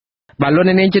បាទលោក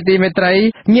នាងជាទីមេត្រី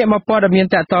ងាកមកព័ត៌មាន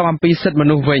តាក់ទងអំពីសិទ្ធិម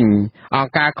នុស្សវិញអង្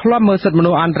គការឃ្លាំមើលសិទ្ធិមនុ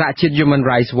ស្សអន្តរជាតិ Human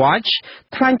Rights Watch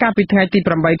ថ្លែងការពីថ្ងៃទី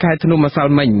8ខែធ្នូម្សិល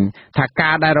មិញថា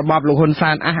ការដែលរបបលោកហ៊ុន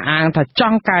សែនអះអាងថាច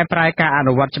ង់កែប្រែការអ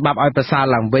នុវត្តច្បាប់ឲ្យប្រសើរ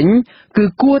ឡើងវិញគឺ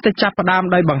គួរតែចាប់ផ្ដើម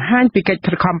ដោយបង្ហាញពីកិច្ច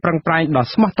ខិតខំប្រឹងប្រែងដ៏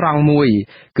ស្មោះត្រង់មួយ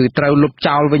គឺត្រូវលុប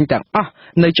ចោលវិញទាំងអស់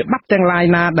នៅច្បាប់ទាំងឡាយ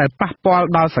ណាដែលប៉ះពាល់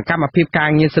ដល់សកម្មភាពការ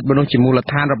ងារសិទ្ធិមនុស្សជាមូល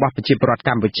ដ្ឋានរបស់ប្រជាពលរដ្ឋក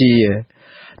ម្ពុជា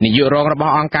នាយករងរប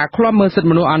ស់អង្គការឃ្លាំមើលសិទ្ធិ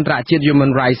មនុស្សអន្តរជាតិ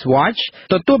Human Rights Watch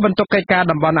ទទួលបន្ទុកកិច្ចការ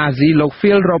តំបន់អាស៊ីលោក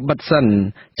Phil Robertson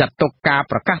ចាត់ទុកការ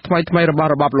ប្រកាសថ្មីៗរបស់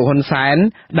របបលោកហ៊ុនសែន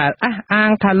ដែលអះអា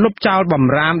ងថាលុបចោលបំ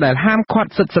រាមដែលហាមឃា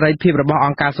ត់សិទ្ធិសេរីភាពរបស់អ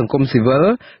ង្គការសង្គមស៊ីវិល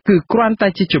គឺគ្រាន់តែ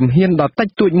ជាជំហានដ៏តិច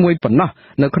តួចមួយប៉ុណ្ណោះ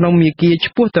នៅក្នុងមាគ៌ា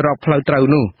ឆ្ពោះទៅរកផ្លូវត្រូវ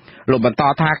នោះលោកបន្ត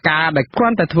ថាការដែលគ្រា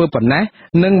ន់តែធ្វើប៉ុណ្ណេះ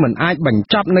នឹងមិនអាចបញ្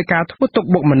ចប់នៅការធ្វើទុក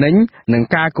បុកម្នេញនិង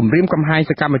ការគំរាមកំហែង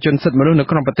សកម្មជនសិទ្ធិមនុស្សនៅ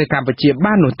ក្នុងប្រទេសកម្ពុជា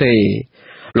បាននោះទេ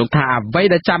លោកថាអ្វី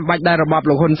ដែលចាំបាច់ដែលរបប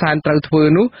លោកហ៊ុនសែនត្រូវធ្វើ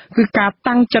នោះគឺការ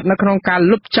តាំងចិត្តនៅក្នុងការ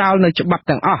លុបចោលនៅច្បាប់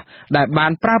ទាំងអស់ដែលបា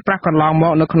នប្រើប្រាស់កន្លងម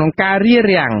កនៅក្នុងការរា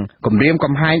រាំងគំរាម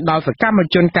កំហែងដល់សកម្ម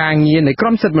ជនការងារនៃក្រ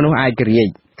មសិទ្ធិមនុស្សឯករាជ្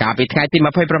យកាលពីថ្ងៃទី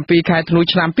27ខែធ្នូ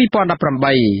ឆ្នាំ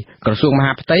2018ក្រសួងម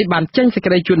ហាផ្ទៃបានចេញសេច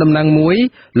ក្តីជូនដំណឹងមួយ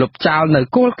លុបចោលនៅ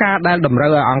គោលការណ៍ដែលតម្រូវ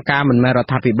ឲ្យអង្គការមិនមែនរ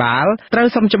ដ្ឋាភិបាលត្រូវ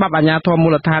សុំច្បាប់អាជ្ញាធរមូ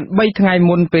លដ្ឋាន3ថ្ងៃ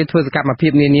មុនពេលធ្វើសកម្មភា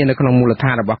ពនានានៅក្នុងមូលដ្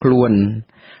ឋានរបស់ខ្លួន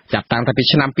ចាប់តាំងពី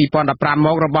ឆ្នាំ2015ម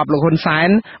ករបបលោកហ៊ុនសែន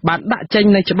បានដាក់ចេញ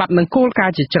នូវច្បាប់និងគោលការ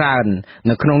ណ៍ជាច្រើន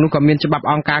នៅក្នុងនោះក៏មានច្បាប់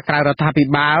អង្គការក្រៅរដ្ឋាភិ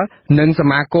បាលនិងស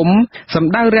មាគមស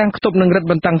ម្ដៅរាំងខ្ទប់និងរឹត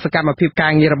បន្តឹងសកម្មភាពកា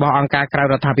រងាររបស់អង្គការក្រៅរ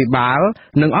ដ្ឋាភិបាល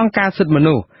និងអង្គការសិទ្ធិម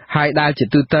នុស្សហើយដែលជា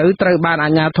ទូទៅត្រូវបានអា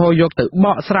ជ្ញាធរយកទៅប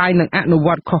កស្រាយនិងអនុវ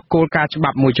ត្តខុសគោលការណ៍ច្បា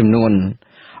ប់មួយចំនួន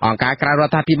អង្គការក្រៅរ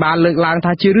ដ្ឋាភិបាលលើកឡើង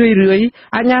ថាជារឿយៗ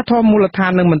អាជ្ញាធរមូលដ្ឋា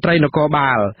ននិងមន្ត្រីនគរ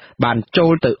បាលបានចូ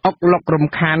លទៅអុកឡុករំ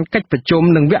ខានកិច្ចប្រជុំ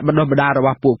និងវគ្គបណ្ដុះបណ្ដាលរប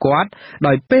ស់ពួកគាត់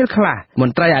ដោយពេលខ្លះម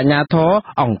ន្ត្រីអាជ្ញាធរ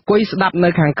អង្គុយស្ដាប់នៅ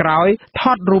ខាងក្រោយថ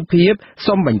តរូបភាព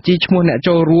សុំបញ្ជីឈ្មោះអ្នក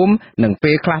ចូលរួមនិង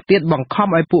ពេលខ្លះទៀតបង្ខំ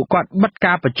ឲ្យពួកគាត់បិទ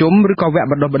ការប្រជុំឬក៏វគ្គ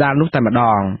បណ្ដុះបណ្ដាលនោះតែម្ដ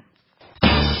ង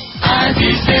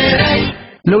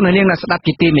លោកនាងអ្នកស្ដាប់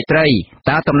ជាទីមេត្រី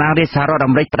តើតំណាងរាជសហរដ្ឋ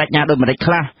អាមេរិកបដិញ្ញាដូចម្តេច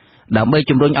ខ្លះដើម្បី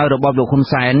ជំរុញឲ្យរបបលោកហ៊ុន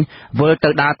សែនវិលទៅ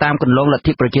ដើរតាមគន្លងលទ្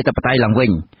ធិប្រជាធិបតេយ្យឡើងវិ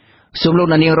ញសូមលោក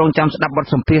នាងរងចាំស្ដាប់បទ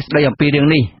សម្ភាសន៍ស្ដីអំពីរឿង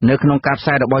នេះនៅក្នុងការផ្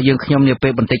សាយរបស់យើងខ្ញុំនាពេ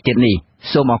លបន្តិចទៀតនេះ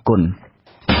សូមអរគុណ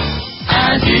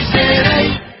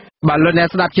បាទលោកអ្នក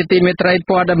ស្ដាប់ជាទីមេត្រី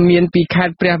ព័ត៌មានពីខេ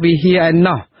ត្តព្រះវិហារឯ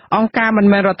ណោះអង្គការមិន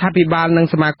មែនរដ្ឋាភិបាលនិង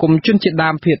សមាគមជនជាតិដើ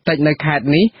មភាគតិចនៅខេត្ត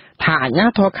នេះថាអាជ្ញា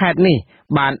ធរខេត្តនេះ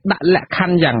បានដាក់លក្ខខ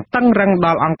ណ្ឌយ៉ាងតឹងរ៉ឹងដ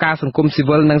ល់អង្គការសង្គមស៊ី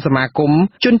វិលនិងសមាគម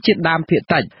ជនជាតិដើមភាគ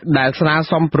តិចដែលស្នើ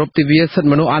សុំប្រពៃទិវាសិទ្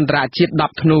ធិមនុស្សអន្តរជាតិ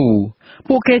10ធ្នូ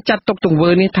ពួកគេចាត់ទុកទង្វើ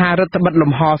នេះថារដ្ឋបិទ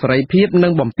លំហសេរីភាពនិ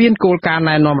ងបំពានគោលការណ៍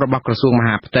ណែនាំរបស់ក្រសួងម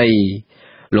ហាផ្ទៃ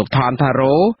លោកថនថា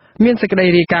រ៉ូមានសេចក្តី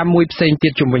រាយការណ៍មួយផ្សេងទៀ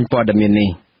តជុំវិញព័ត៌មាន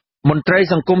នេះមន្ត្រី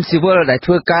សង្គមស៊ីវិលដែល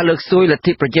ធ្វើការលើកស្ទួយលទ្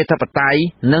ធិប្រជាធិបតេយ្យ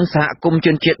និងសហគមន៍ជ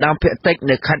នជាតិដើមភាគតិច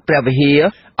នៅខេត្តព្រះវិហារ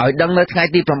ឲ្យដឹងនៅថ្ងៃ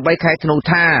ទី8ខែធ្នូ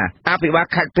ថាអភិបាល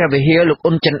ខេត្តព្រះវិហារលោក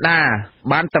អ៊ុនចិនដា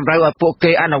បានតម្រូវឲ្យពួក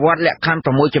គេអនុវត្តលក្ខខណ្ឌ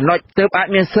6ចំណុចទើបអាច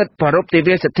មានសិទ្ធិប្រពៃទិ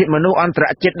វាសិទ្ធិមនុស្សអន្តរ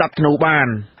ជាតិ10ធ្នូបាន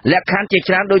លក្ខខណ្ឌជា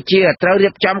ច្រើនដូចជាត្រូវរៀ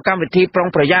បចំកម្មវិធីប្រុង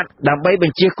ប្រយ័ត្នដើម្បីប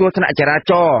ញ្ជៀសគ្រោះថ្នាក់ចរា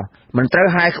ចរណ៍មិនត្រូវ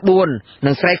ហាយក្បួន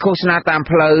និងស្រែកឃោសនាតាម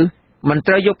ផ្លូវមិន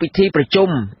ត្រូវយកពិធីប្រជុំ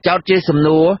ចោទជាសំ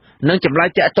ណួរនិងចម្លើយ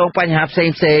តាក់ទងបញ្ហាផ្សេ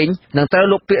ងនឹងត្រូវ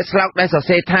លុបពាក្យស្លោកដែលសរ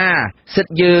សេរថាសិទ្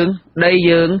ធិយើងដី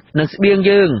យើងនិងស្បៀង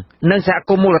យើងនិងសហ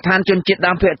គមន៍មូលដ្ឋានជនជាតិ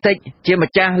ដើមភាគតិចជា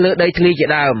ម្ចាស់លើដីធ្លីជា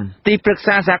ដើមទីប្រឹក្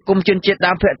សាសហគមន៍ជនជាតិ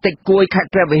ដើមភាគតិចគួយខេត្ត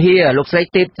ព្រះវិហារលោកស្រី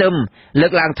ទេពទឹមលើ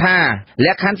កឡើងថាល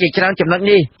ក្ខខណ្ឌជាច្រើនចំណុច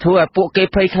នេះធ្វើឲ្យពួកគេ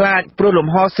ភ័យខ្លាចព្រោះលំ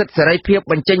ហសិទ្ធិសេរីភាព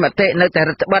បញ្ចេញមតិនៅតែ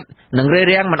រដ្ឋបិទនិងរា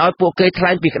រាំងមិនឲ្យពួកគេថ្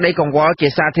លែងពីក្តីកង្វល់ជា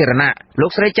សាធារណៈលោ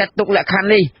កស្រីចាត់ទុកលក្ខខណ្ឌ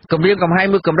នេះគម្រាមកំហែង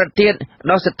មួយកម្រិតទៀត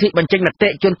ដល់សិទ្ធិបញ្ចេញមតិ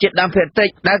ជនជាតិដើមភាគតិច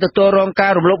ដែលទទួលរងកា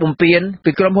ររំលោភបំពាន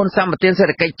ពីក្រុមហ៊ុនសម្បត្តិសេ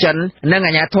ដ្ឋកិច្ចចិននិង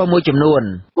អាជ្ញាធរមួយចំនួន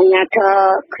អាជ្ញាធរ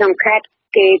ក្នុងខេត្ត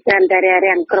គេតាមតែ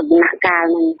រាំងគ្រប់ដំណាក់កាល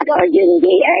នឹងអត់ឲ្យយើង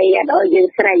និយាយអីអត់ឲ្យយើង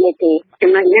ស្រែកអីទេ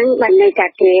ចំណុចហ្នឹងបានន័យថា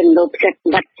គេរំលោភសិទ្ធិ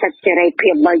បាត់សិទ្ធិសេរីភា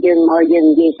ពរបស់យើងមកយើង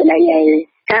និយាយស្ដីអី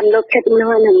តាមលោកចិត្ត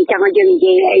នោះនឹងចង់ឲ្យយើងនិ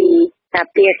យាយអីតែ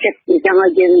ពីចិត្តចង់ឲ្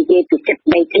យយើងនិយាយពីចិត្ត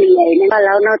ដីធ្លីអីហ្នឹងឥ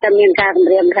ឡូវនៅតែមានការគ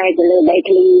ម្រាមកំហែងទៅលើដី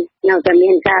ធ្លីនៅតែមា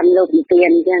នការលោកបំពេញ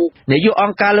អញ្ចឹងនាយកអ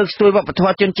ង្គការលើកស្ទួយវប្បធ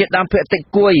ម៌ជនជាតិដើមភាគតិច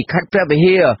គួយខេត្តព្រះវិ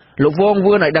ហារលោកវង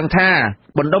វឿនឲ្យដឹងថា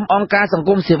បណ្ដុំអង្គការសង្គ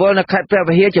មស៊ីវិលនៅខេត្តព្រះ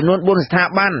វិហារចំនួន4ស្ថា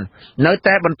ប័ននៅ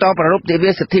តែបន្តប្រារព្ធទិ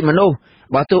វាសិទ្ធិមនុស្ស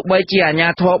បើទោះបីជាអាជ្ញា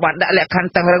ធរបានដាក់លក្ខខណ្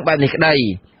ឌតឹងរ៉ឹងបែបនេះក្តី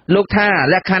លោកថា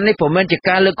លក្ខខណ្ឌនេះពុំមែនជា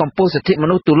ការលើកកម្ពស់សិទ្ធិម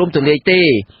នុស្សទូលំទូលាយទេ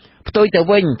ផ្ទុយទៅ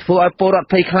វិញធ្វើឲ្យពលរដ្ឋ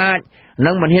ភ័យខ្លាច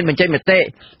និងមិនហ៊ានបញ្ចេញមតិ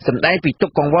សម្ដែងពីទុក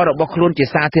កង្វល់របស់ខ្លួនជា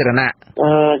សាធារណៈ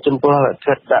ចំពោះលក្ខខ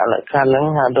ណ្ឌដាក់លក្ខខណ្ឌហ្នឹង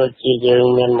ហាក់ដូចជាយើង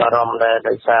មានអារម្មណ៍ដែរ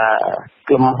ដោយសារ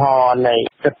គំហនៃ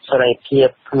សិទ្ធិសេរីភាព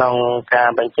ក្នុងការ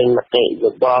បញ្ចេញមតិ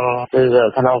យោបល់ឬ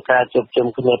ក្នុងការជួបជុំ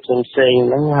គ្នាផ្សេង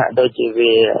ហ្នឹងហាក់ដូចជា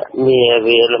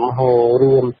វាលំហូរ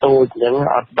រួមតូចអញ្ចឹង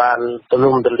អត់បានទូ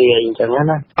លំទូលាយអញ្ចឹង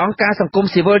ណាអង្គការសង្គម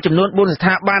ស៊ីវិលចំនួន4ស្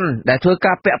ថាប័នដែលធ្វើ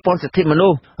ការពាក់ព័ន្ធសិទ្ធិមនុ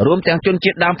ស្សរួមទាំងជន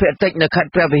ជាតិដើមភាគតិចនៅខេត្ត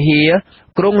ព្រះវិហារ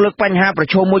ក្រុងលើកបញ្ហាប្រ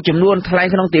ឈមមួយចំនួនថ្លែង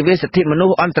ក្នុងទិវាសិទ្ធិមនុ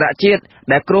ស្សអន្តរជាតិ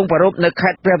ដែលក្រុងប្រារព្ធនៅខេ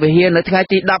ត្តព្រះវិហារនៅថ្ងៃ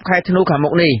ទី10ខែធ្នូខាងមុ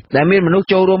ខនេះដែលមានមនុស្ស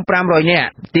ចូលរួម500នាក់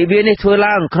ទិវានេះធ្វើ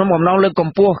ឡើងក្នុងបំណងលើកក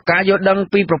ម្ពស់ការយល់ដឹង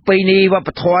ពីប្រពៃណីវប្ប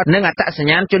ធម៌និងអត្តសញ្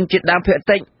ញាណជនជាតិដើមភាគ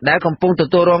តិចដែលកំពុងទ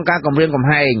ទួលរងការគំរាមកំ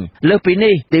ហែងលើសពី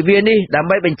នេះទិវានេះដើម្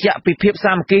បីបញ្ជាក់ពីភាព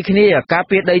សាមគ្គីគ្នាការ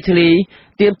ពារដីធ្លី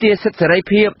ទាមទារសិទ្ធិសេរី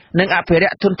ភាពនិងអភិរ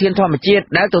ក្សធនធានធម្មជាតិ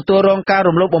ដែលទទួលរងការ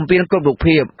រំលោភបំពានគ្រប់រូប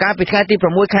ភាពកាលពីថ្ងៃទី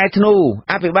6ខែធ្នូ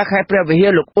អភិបាលខេត្តព្រះវិហា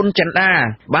រលោកអ៊ុនចិនដា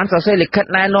បានសរសេរលិខិត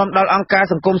ណែនាំដល់អង្គការ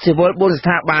សង្គមស៊ីវិល4ស្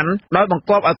ថាប័នដោយបង្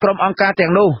គាប់ឲ្យក្រុមអង្គការទាំ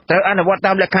ងនោះត្រូវអនុវត្ត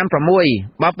តាមលក្ខខណ្ឌ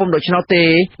6បើពុំដូច្នោះទេ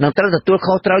នឹងត្រូវទទួល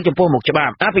ខុសត្រូវចំពោះមុខច្បា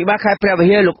ប់អភិបាលខេត្តព្រះវិ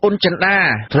ហារលោកអ៊ុនចិនដា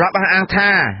ធ្លាប់អះអាងថា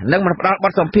នឹងមិនផ្ដល់ប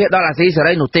ទសម្ភាសន៍ដល់អាស៊ីសេ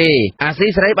រីនោះទេអាស៊ី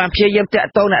សេរីបានព្យាយាមតាក់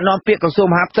ទងអ្នកនាំពាក្យក្រសួង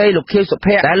មហាផ្ទៃលោកខៀវសុ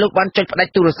ភ័ក្រដែលលោកបានចុចផ្ដា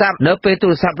ច់ទូរស័ព្ទនៅពេលទូ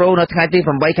រស័ព្ទរោនៅថ្ងៃទី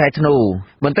8ខែធ្នូ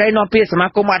មន្ត្រីនាំពាក្យសមា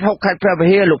គមអាត់ហុកខេត្តព្រះវិ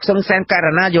ហារលោកសឹងសែនករ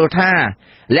ណាយល់ថា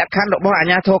លក្ខខណ្ឌរបស់អា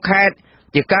ជ្ញាធរខេត្ត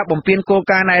ជាការបំពានគោល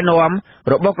ការណ៍ណែនាំ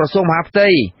របស់ក្រសួងមហាផ្ទៃ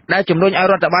ដែលជំរុញឲ្យ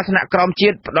រដ្ឋបាលថ្នាក់ក្រោមជា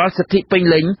តិផ្ដល់សិទ្ធិពេញ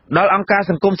លេញដល់អង្គការ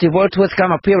សង្គមស៊ីវិលធ្វើសក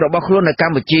ម្មភាពរបស់ខ្លួននៅក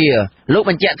ម្ពុជាលោក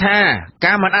បញ្ជាក់ថា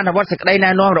ការមិនអនុវត្តសេចក្តី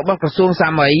ណែនាំរបស់ក្រសួងសា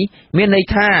មីមានន័យ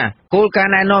ថាគោលការ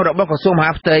ណ៍ណែនាំរបស់ក្រសួងម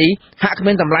ហាផ្ទៃហាក់គ្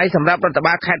មានតម្លៃសម្រាប់រដ្ឋ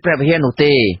បាលខេត្តព្រះវិហារនោះ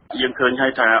ទេយើងឃើញហើ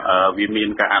យថាវាមាន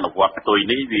ការអនុវត្តផ្ទុយ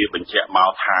នេះវាបញ្ជាក់ម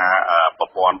កថាប្រ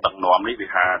ព័ន្ធដឹកនាំនេះវា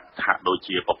ហាក់ដូច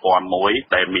ជាប្រព័ន្ធមួយ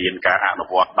ដែលមានការអនុ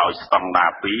វត្តដោយស្តង់ដា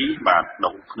រ2បាទ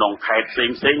ក្នុងខេត្តផ្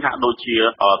សេងហាក់ដូចជា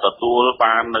ទទួល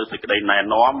បាននៅសេចក្តីណែ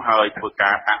នាំហើយធ្វើ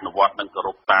ការអនុវត្តនិងគោរ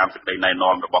ពតាមសេចក្តីណែ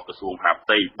នាំរបស់ក្រសួងមហាផ្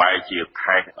ទៃបែរជា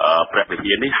ខេត្តព្រះវិ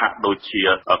ហារនេះហាក់ដូចជា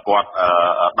គាត់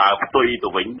ដើរផ្ទុយទៅ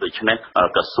វិញដូច្នេះ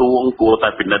ក្រសួងគួរតែ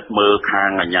ពិនិត្យមើលខាង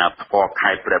អាជ្ញាធរ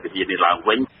ខេត្តព្រះវិហារនេះឡើង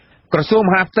វិញក្រសួង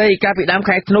មហាផ្ទៃកាលពីដើម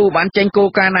ខែធ្នូបានចេញគោល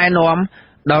ការណ៍ណែនាំ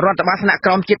ដល់រដ្ឋបាលថ្នាក់ក្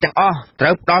រោមជាតិទាំងអស់ត្រូ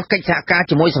វផ្ដល់កិច្ចសហការ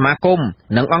ជាមួយសមាគម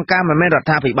និងអង្គការមិនមែនរដ្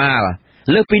ឋាភិបាល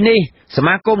លើសពីនេះស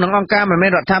មាគមនិងអង្គការមិនមែ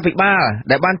នរដ្ឋាភិបាល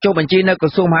ដែលបានចុះបញ្ជីនៅក្រ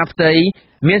សួងមហាផ្ទៃ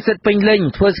មានសិទ្ធិពេញលេញ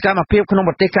ធ្វើសកម្មភាពក្នុង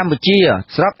ប្រទេសកម្ពុជា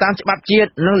ស្របតាមច្បាប់ជាតិ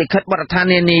និងលិខិតបទដ្ឋាន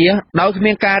នានាដោយគ្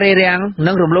មានការរារាំង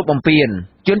និងរំលោភបំពាន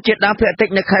ជនជាតិដើមភាគតិច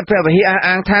នៅខេត្តព្រះវិហារអះ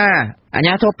អាងថាអាជ្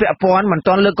ញាធរពាក់ព័ន្ធមិន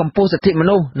ទាន់លើកកម្ពស់សិទ្ធិម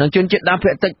នុស្សនិងជនជាតិដើមភា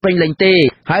គតិចពេញលេញទេ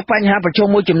ហើយបញ្ហាប្រឈម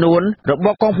មួយចំនួនរប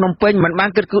ស់ក្រុងភ្នំពេញមិនបាន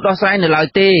គិតគូរដោះស្រាយនៅឡើយ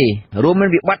ទេរួមមាន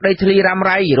វិបត្តិដីធ្លីរ៉ាំ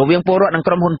រ៉ៃរវាងពលរដ្ឋនិង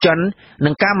ក្រុមហ៊ុនចិននិ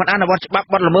ងការមិនអនុវត្តច្បាប់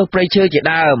បទល្មើសព្រៃឈើជា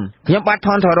ដើមខ្ញុំបាទថ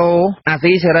នថារ៉ូអា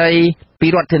ស៊ីសេរីពី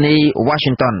រដ្ឋធានី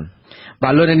Washington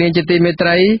បាទលោកនាងជាទីមេត្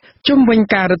រីជុំវិញ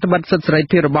ការរដ្ឋបတ်សិទ្ធិសេរី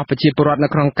ភាពរបស់ប្រជាពលរដ្ឋនៅ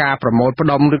ក្នុងការប្រមូលផ្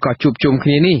ដុំឬក៏ជួបជុំគ្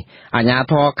នានេះអាជ្ញា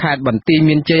ធរខេត្តបន្ទាយ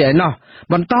មានជ័យឯណោះ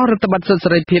បន្តរដ្ឋបတ်សិទ្ធិសេ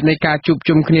រីភាពនៃការជួប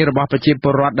ជុំគ្នារបស់ប្រជាព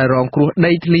លរដ្ឋដែលរងគ្រោះ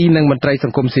ដីធ្លីនិងមន្ត្រីស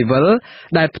ង្គមស៊ីវិល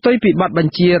ដែលផ្ទុយពីបទប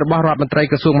ញ្ជារបស់រដ្ឋមន្ត្រី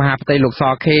ក្រសួងមហាផ្ទៃលោកស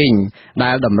ខេង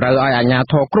ដែលតម្រូវឲ្យអាជ្ញា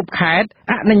ធរគ្រប់ខេត្ត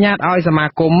អនុញ្ញាតឲ្យសមា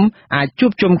គមអាចជួ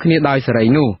បជុំគ្នាដោយសេរី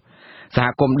នោះសហ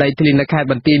គមន៍ដីធ្លីនៅខេត្ត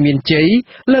បន្ទាយមានជ័យ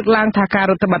លើកឡើងថាការ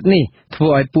រដ្ឋបတ်នេះធ្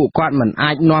វើឲ្យពួកគាត់មិន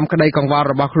អាចនាំក្តីកង្វល់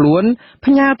របស់ខ្លួន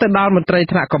ផ្ញើទៅដល់មន្ត្រី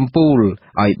ថ្នាក់កំពូល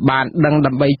ឲ្យបានដឹង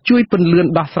ដើម្បីជួយពន្លឿន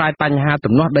ដោះស្រាយបញ្ហា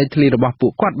ទំនាស់ដីធ្លីរបស់ពួ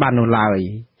កគាត់បាននោះឡើយ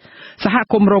សហ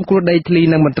គមន៍រងគ្រោះដីធ្លី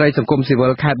និងមន្ត្រីសង្គមស៊ីវិ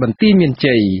លខេត្តបន្ទាយមាន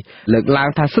ជ័យលើកឡើង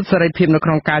ថាសិទ្ធិសេរីភាពនៅក្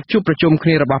នុងការជួបប្រជុំគ្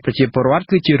នារបស់ប្រជាពលរដ្ឋ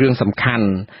គឺជារឿងសំខាន់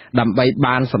ដើម្បី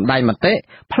បានសម្ដែងមតិ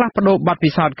ផ្លាស់ប្ដូរបទ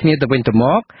ពិសោធន៍គ្នាទៅវិញទៅម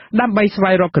កដើម្បីស្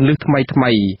វែងរកគន្លឹះថ្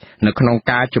មីៗនៅក្នុង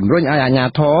ការជំរុញឲ្យអាជ្ញា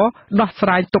ធរដោះស្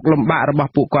រាយទុក្ខលំបាករប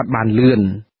ស់ពួកគាត់បានលឿន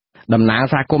តំណាង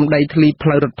សហគមន៍ដីធ្លីផ្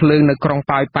លូវរថភ្លើងនៅក្រុង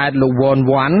ប៉ោយប៉ែតលោកវ៉ន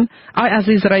វ៉ាន់ឲ្យអា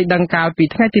ស៊ីសេរីដឹងកាលពី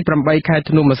ថ្ងៃទី8ខែ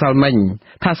ធ្នូម្សិលមិញ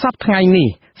ថាសប្តាហ៍ថ្ងៃនេះ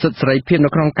សិទ្ធិសេរីភាពនៅ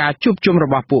ក្នុងការជួបជុំរ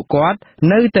បស់ពួកគាត់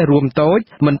នៅតែរួមតូច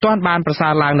មិនទាន់បានប្រសើ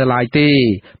រឡើងនៅឡើយទេ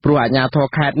ព្រោះអាជ្ញាធរ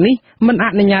ខេត្តនេះមិនអ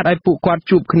នុញ្ញាតឲ្យពួកគាត់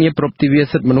ជួបគ្នាប្រពៃទិវា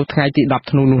សិទ្ធិមនុស្សថ្ងៃទី10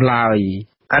ធ្នូនោះឡើយ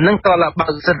អានឹងតើបើ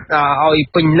កសិទ្ធឲ្យ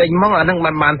ពេញលេញហ្មងអានឹង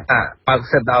បានថាបើក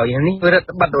សិទ្ធឲ្យនេះវារដ្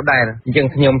ឋបတ်ដដែលអញ្ចឹង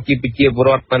ខ្ញុំជាប្រជាពលរ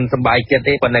ដ្ឋមិនសប្បាយចិត្ត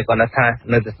ទេប៉ុន្តែគាត់ថា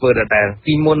នៅតែធ្វើដដែល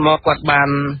ពីមុនមកគាត់បាន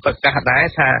ប្រកាសដែរ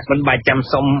ថាមិនបាច់ចាំ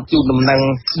សុំជូនដំណឹង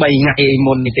3ថ្ងៃ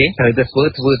មុននេះទេត្រូវតែធ្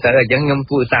វើទៅអញ្ចឹងខ្ញុំ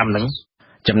ធ្វើតាមហ្នឹង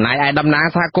ចំណែកឯតំណាង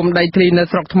សហគមន៍ដីធ្លីនៅ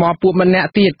ស្រុកថ្មពួកម្នាក់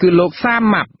ទៀតគឺលោកសា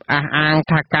ម៉ាប់អះអាង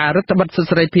ថាការរដ្ឋបတ်សិទ្ធិ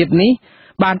សេរីភាពនេះ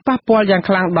បានប៉ះពាល់យ៉ាង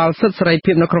ខ្លាំងដល់សិទ្ធិសេរី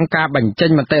ភាពនៅក្នុងការបញ្ចេញ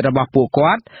មតិរបស់ពួក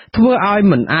គាត់ធ្វើឲ្យ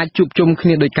មិនអាចជួបជុំគ្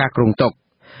នាដោយការគ្រោងទុក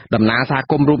តំណាងសហ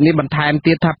គមន៍រូបនេះបន្ថែម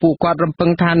ទៀតថាពួកគាត់រំពឹង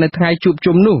ថានៅថ្ងៃជួប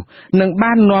ជុំនោះនឹង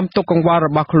បាននាំទុកកង្វល់រ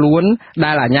បស់ខ្លួន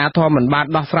ដែលអាជ្ញាធរមិនបាន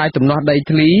ដោះស្រាយទំនាស់ដី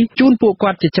ធ្លីជូនពួក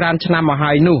គាត់ជាច្រើនឆ្នាំមក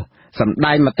ហើយនោះ សម្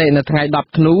ដែងមតិនៅថ្ងៃ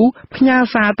10ធ្នូផ្ញើ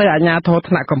សារទៅអាជ្ញាធរ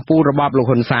ថ្នាក់កំពូលរបបលោក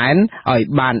ហ៊ុនសែនឲ្យ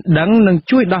បានដឹងនិង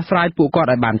ជួយដោះស្រាយពួកគាត់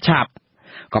ឲ្យបានឆាប់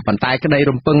ក៏ប៉ុន្តែក្តី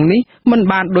រំពឹងនេះមិន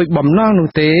បានដូចបំណងនោះ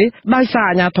ទេដោយសារ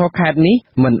អាជ្ញាធរខេត្តនេះ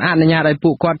មិនអនុញ្ញាតឲ្យ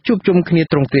ពួកគាត់ជួបជុំគ្នា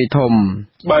ទ្រង់ទ្រាយធំ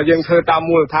បើយើងធ្វើតាម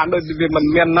មូលដ្ឋានដូចវាមិន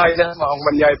មានន័យទេបងប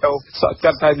ញ្ញាយទៅសក់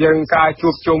ចិត្តថាយើងការជួ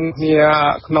បជុំគ្នា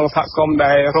ក្នុងសហគមន៍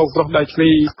ដែលរោគគ្រោះដោយឆ្លី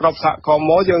ក្របសហគមន៍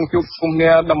មកយើងជួបជុំគ្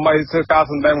នាដើម្បីធ្វើការ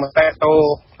សម្ដែងមតិទៅ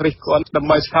រិះគន់ដើម្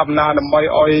បីស្ថាបនាដើម្បី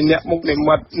ឲ្យអ្នកមុខនិ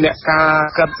មិត្តអ្នកការ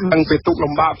កាត់ដឹងពីទុក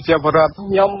លំបាកប្រជាពលរដ្ឋ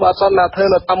ខ្ញុំបើសិនណាធ្វើ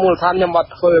នៅតាមមូលដ្ឋានខ្ញុំអ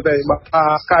ត់ធ្វើទេបើថា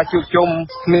ការជួបជុំ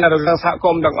គ្នារវាងសហគ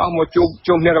មន៍ទាំងអស់មកជួប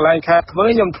ជុំគ្នាកន្លែងខេត្តធ្វើ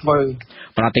ខ្ញុំធ្វើ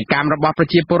ប្រតិកម្មរបស់ប្រ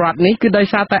ជាពលរដ្ឋនេះគឺដោយ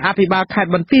សារតែអភិបាលខេត្ត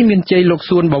បន្ទាយមានជ័យលោក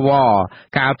សួនបវរ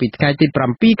កាលពីថ្ងៃទី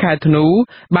7ខែធ្នូ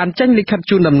បានចេញលិខិត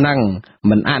ជូនដំណឹង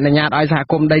មិនអនុញ្ញាតឲ្យសហ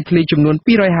គមន៍ដីធ្លីចំនួន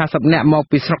250នាក់មក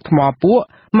ពីស្រុកថ្មពួក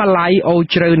ម៉ាឡៃអូ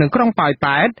ជ្រៅនិងក្រុងប៉ោយ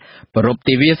ប៉ែតប្រពៃ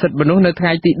ទិវាសិទ្ធិមនុស្សនៅថ្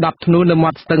ងៃទី10ធ្នូនៅមា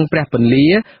ត់ស្ទឹងព្រះពន្លា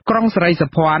ក្រុងសេរីសុ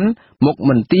ភ័ណ្ឌមុខ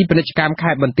មន្ទីរពាណិជ្ជកម្ម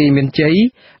ខេត្តបន្ទាយមានជ័យ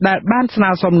ដែលបានស្នើ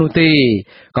សុំនោះទេ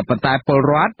ក៏ប៉ុន្តែពល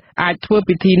រដ្ឋអាចធ្វើ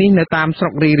ពិធីនេះនៅតាមស្រុ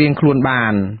ករៀងៗខ្លួនបា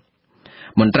ន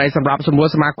មន្ត្រីសម្រាប់សម្រួល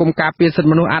សមាគមការពារសិទ្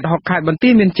ធិមនុស្សអាត60ខេត្តបន្ទា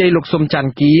យមានជ័យលោកស៊ុំច័ន្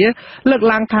ទគាលើក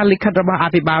ឡើងថាលិខិតរបស់អ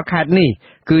ភិបាលខេត្តនេះ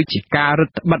គឺជាការរឹត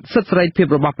បន្តឹងសិទ្ធិសេរីភាព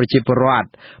របស់ប្រជាពលរដ្ឋ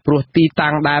ព្រោះទី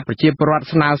តាំងដែលប្រជាពលរដ្ឋ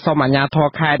ស្នើសុំអាជ្ញាធរ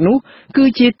ខេត្តនោះគឺ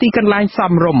ជាទីកន្លែងស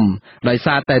មរម្យដោយ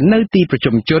សារតែនៅទីប្រ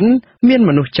ជុំជនមាន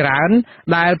មនុស្សច្រើន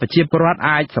ដែលប្រជាពលរដ្ឋ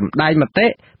អាចសម្ដែងមតិ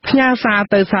ផ្ញើសារ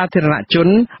ទៅសាធារណជន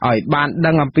ឲ្យបាន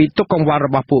ដឹងអំពីទុក្ខកង្វល់រ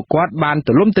បស់ពួកគាត់បាន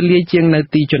ទូលំទូលាយជាងនៅ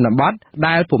ទីជនបទ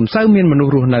ដែលពុំសូវមានមនុស្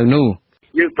សរស់នៅនោះ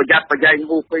យើងប្រយ័ត្នប្រយែង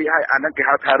ហួសពីហើយអាហ្នឹងគេ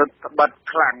ហៅថារដ្ឋបတ်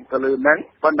ខ្លាំងទៅលើហ្នឹង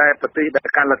ប៉ុន្តែប្រទេសដែល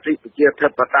កាន់លទ្ធិប្រជាធិ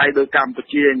បតេយ្យដោយកម្ពុ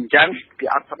ជាអញ្ចឹងគេ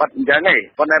អត់ស្បិតអញ្ចឹងទេ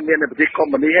ប៉ុន្តែមានប្រទេសកុ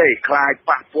ម្មុយនីសទេខ្លាច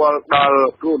ប៉ះពាល់ដល់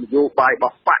គោលនយោបាយរប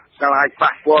ស់បកខ្លាច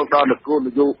ប៉ះពាល់ដល់គោលន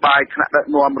យោបាយថ្នាក់ដឹក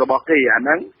នាំរបស់គេអាហ្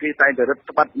នឹងគេតែងតែរដ្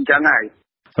ឋបတ်អញ្ចឹងហើយ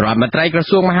រដ្ឋមន្ត្រីក្រ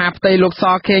សួងមហាផ្ទៃលោកស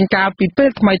ខេងកាលពីពេល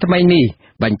ថ្មីនេះ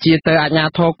បញ្ជាទៅអាជ្ញា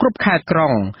ធរគ្រប់ខេត្តក្រុ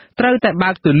ងត្រូវតែបើ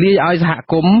កទូលាយឲ្យសហ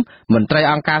គមន៍មន្ត្រី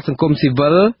អង្គការសង្គមស៊ី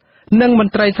វិលនិងម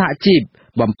ន្ត្រីសហជីព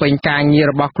បំពេញការងារ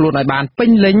របស់ខ្លួនឲ្យបានពេ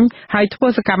ញលេញហើយធ្វើ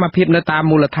សកម្មភាពនៅតាម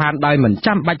មូលដ្ឋានដោយមិន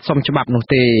ចាំបាច់សុំច្បាប់នោះ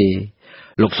ទេ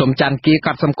លោកស៊ុំច័ន្ទគា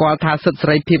ក៏សម្គាល់ថាសិទ្ធិសេ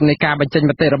រីភាពនៃការបញ្ចេញ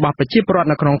មតិរបស់ប្រជាពលរដ្ឋ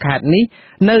នៅក្នុងខេត្តនេះ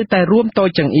នៅតែរួមតូច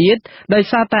ចង្អៀតដោយ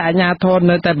សារតែអាជ្ញាធរ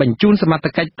នៅតែបញ្ជូនសមត្ថ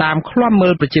កិច្ចតាមឃ្លាំមើ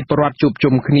លប្រជាពលរដ្ឋជួប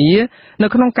ជុំគ្នានៅ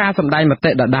ក្នុងការសម្ដែងម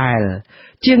តិដដែល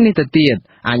ជាងនេះទៅទៀត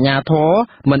អាជ្ញាធរ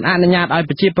មិនអនុញ្ញាតឲ្យ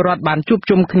ប្រជាពលរដ្ឋបានជួប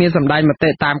ជុំគ្នាសម្ដែងមតិ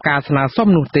តាមការស្នើសុំ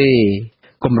នោះទេ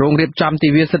គម្រោងរៀបចំទិ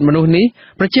វាសិទ្ធិមនុស្សនេះ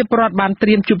ប្រជាពលរដ្ឋបានត្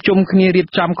រៀមជួបជុំគ្នារៀប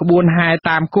ចំក្បួនហែ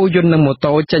តាមគោយន្តនិងម៉ូ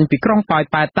តូចេញពីក្រុងប៉ោយ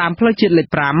ប៉ែតតាមផ្លូវជាតិលេខ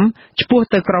5ឆ្ពោះ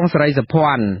ទៅក្រុងសេរីសុភ័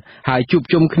ណ្ឌហើយជួប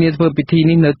ជុំគ្នាធ្វើពិធី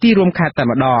នេះនៅទីរួមខេត្តតែ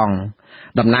ម្ដង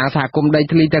តំណាងសហគមន៍ដី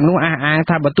ធ្លីទាំងនោះអះអាង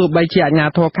ថាបើទោះបីជាអាជ្ញា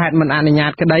ធរខេត្តមិនអនុញ្ញា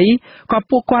តក្តីក៏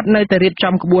ពួកគាត់នៅតែរៀប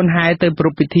ចំក្បួនហែទៅប្រ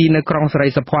ពៃពិធីនៅក្រុងសេរី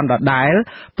សុភ័ណ្ឌដដែល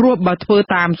ព្រោះបើធ្វើ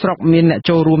តាមស្រុកមានអ្នក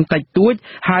ចូលរួមតិចតួច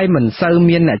ហើយមិនសូវ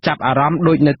មានអ្នកចាប់អារម្មណ៍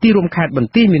ដូចនៅទីរួមខេត្តបន្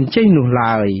ទាយមានជ័យនោះ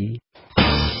ឡើយ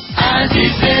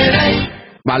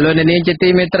បាទលោកអ្នកនាងជាទី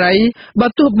មេត្រីបើ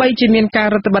ទោះបីជាមានការ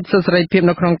រដ្ឋបတ်សិទ្ធិសេរីភាព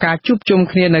នៅក្នុងការជួបជុំ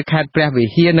គ្នានៅខេត្តព្រះវិ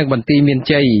ហារនិងបន្ទាយមាន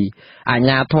ជ័យអាជ្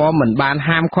ញាធរមិនបាន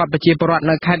ហាមឃាត់ប្រជាពលរដ្ឋ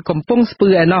នៅខេត្តកំពង់ស្ពឺ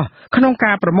ឯណោះក្នុង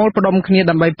ការប្រមូលផ្ដុំគ្នា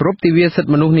ដើម្បីប្រពៃទិវាសិទ្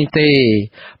ធិមនុស្សនេះទេ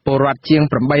ពលរដ្ឋជាង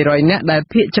800នាក់ដែល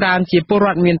ភាគច្រើនជាពលរ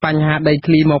ដ្ឋមានបញ្ហាដី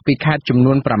ធ្លីមកពីខេត្តចំ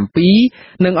នួន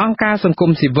7និងអង្គការសង្គ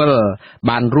មស៊ីវិល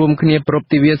បានរួមគ្នាប្រពៃ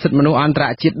ទិវាសិទ្ធិមនុស្សអន្តរ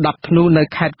ជាតិ10ធ្នូនៅ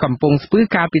ខេត្តកំពង់ស្ពឺ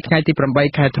កាលពីថ្ងៃទី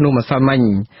8ខែធ្នូម្សិលមិញ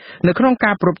នៅក្នុង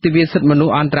ការប្រពៃទិវាសិទ្ធិមនុស្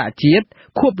សអន្តរជាតិ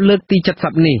ខួបលើកទី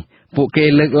70នេះពួកគេ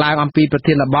លើកឡើងអំពីប្រ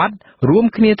ធានបទរួម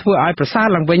គ្នាធ្វើឲ្យប្រសើរ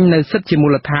ឡើងវិញនៅសិទ្ធិជាមូ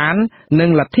លដ្ឋាននិង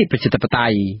លទ្ធិប្រជាធិបតេ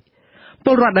យ្យព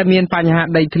លរដ្ឋដែលមានបញ្ហា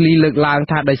ដីធ្លីលើកឡើង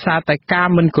ថាដោយសារតែការ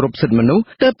មិនគោរពសិទ្ធិមនុស្ស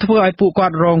ទើបធ្វើឲ្យពួកគា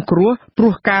ត់រងគ្រោះព្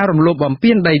រោះការរំលោភបំ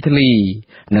ពានដីធ្លី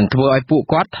និងធ្វើឲ្យពួក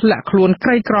គាត់ធ្លាក់ខ្លួនក្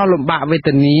រីក្រលំបាកវេទ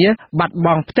នាបាត់ប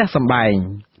ង់ផ្ទះសម្បែង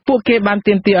ពួកគេបាន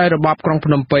ទាមទារឲ្យរបបក្រុង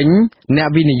ភ្នំពេញអ្នក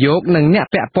វិនិយោគនិងអ្នក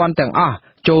ពាក់ព័ន្ធទាំងអស់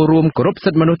ចូលរួមគោរពសិ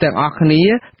ទ្ធិមនុស្សទាំងអស់គ្នា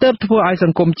ទើបធ្វើឲ្យស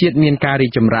ង្គមជាតិមានការរី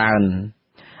កចម្រើន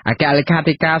អគ្គលេខា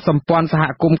ធិការសម្ព័ន្ធសហ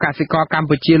គមន៍កសិករកម្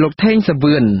ពុជាលោកថេងស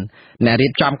វឿនអ្នករៀ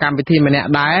បចំកម្មវិធីម្នាក់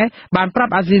ដែរបានប្រា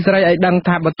ប់អាស៊ីសេរីឲ្យដឹង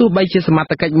ថាបើទោះបីជាសមត្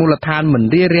ថកិច្ចមូលដ្ឋានមិន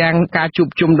រារាំងការជួប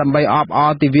ជុំដើម្បីអបអ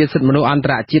រទិវាសិទ្ធិមនុស្សអន្ត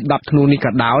រជាតិ10ធ្នូនេះ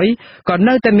ក៏ដោយក៏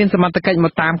នៅតែមានសមត្ថកិច្ចម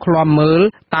កតាមឃ្លាំមើល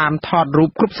តាមថតរូប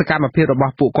គ្រប់សកម្មភាពរប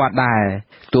ស់ពួកគាត់ដែរ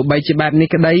ទោះបីជាបែបនេះ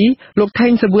ក្តីលោកថេ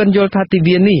ងសវឿនយល់ថាទិ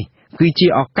វានេះគឺជា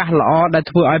ឱកាសល្អដែល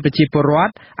ធ្វើឲ្យប្រជាពលរដ្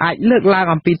ឋអាចលើកឡើង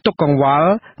អំពីទុក្ខកង្វល់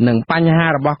និងបញ្ហា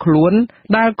របស់ខ្លួន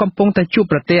ដែលកំពុងតែជួប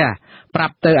ប្រទះប្រា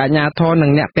ប់ទៅអាជ្ញាធរនិ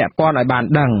ងអ្នកពាក់ព័ន្ធឲ្យបាន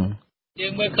ដឹង យើ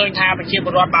ងមើលឃើញថាប្រជាព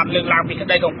លរដ្ឋបានលើកឡើងពីក្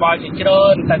តីកង្វល់ជាច្រើ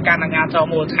នទៅកាន់អាជ្ញាធរ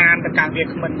មូលដ្ឋានទៅកាន់វា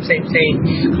គ្មិនផ្សេង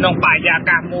ក្នុងបរិយា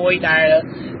កាសមួយដែល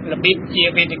របៀបជា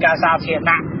វេទិកាសាធារ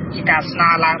ណៈជាការស្នើ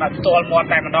ឡើងដោយផ្ទាល់មាត់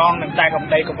តែម្ដងនឹងតែកម្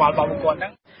តីកង្វល់របស់ពួកគាត់ហ្នឹ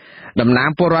ងតំណាង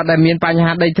ពលរដ្ឋដែលមានបញ្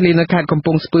ហាដីធ្លីនៅខេត្តកំព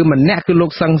ង់ស្ពឺម្នាក់គឺលោ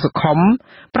កសឹងសុខុម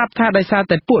ប្រាប់ថាដោយសារ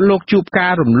តែពួកលោកជួបកា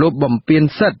ររំលោភបំពាន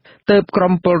សិទ្ធិទើបក្រុ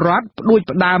មពលរដ្ឋផ្ដួច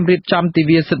ផ្ដើមរៀបចំទិ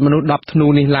វាសិទ្ធិមនុស្ស10ធ្នូ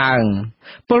នេះឡើង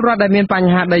ពលរដ្ឋដែលមានប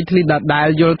ញ្ហាដីធ្លីដដែល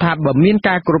យល់ថាបើមាន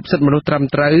ការគោរពសិទ្ធិមនុស្សត្រឹម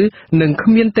ត្រូវនឹងគ្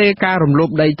មានទេការរំលោភ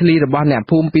ដីធ្លីរបស់អ្នក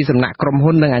ភូមិពីសំណាក់ក្រុម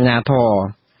ហ៊ុននិងអាជ្ញាធរ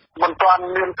មិនទាន់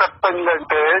មានសិទ្ធិពេញលេញ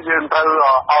ទេយើងត្រូវឲ្យ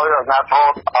អាជ្ញាធរ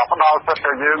ផ្ដល់សិទ្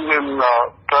ធិឲ្យយើង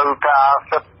ត្រូវការ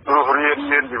សិទ្ធិរស់រាន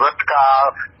មានជីវិតការ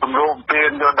រំលោភបំពាន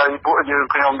យកដីពួកយើង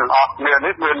ខ្ញុំទាំងអស់គ្នា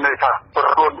នេះមានន័យថាប្រ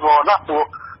គល់មកណាពួក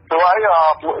ឲ្យ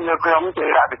ពួកយើងខ្ញុំជា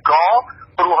អធិការ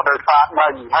ព្រោះដោយសារដី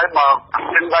ហើយបើគ្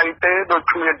មានដីទេដូច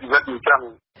គ្មានជីវិតអញ្ចឹង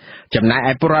ចំណែក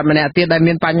ឯពលរដ្ឋម្នាក់ទៀតដែល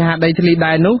មានបញ្ហាដីធ្លី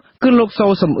ដែរនោះគឺលោកសូ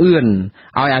សំអឿន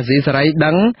ឲ្យអាស៊ីសេរី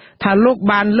ដឹងថាលោក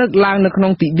បានលើកឡើងនៅក្នុ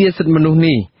ងទិវាសិទ្ធិមនុស្ស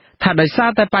នេះថាដោយសារ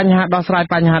តែបញ្ហាដោះស្រាយ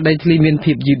បញ្ហាដីធ្លីមាន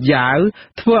ភាពយឺតយ៉ាវ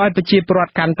ធ្វើឲ្យប្រជាពលរ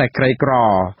ដ្ឋកាន់តែក្រីក្រ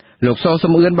លោកសូ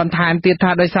សំអឿនបន្ថែមទៀត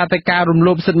ថាដោយសារតែការរំ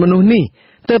លោភសិទ្ធិមនុស្សនេះ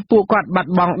ទើបពួកគាត់បា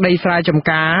ត់បង់ដីស្រែចម្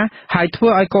ការហើយធ្វើ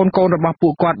ឲ្យកូនរបស់ពួ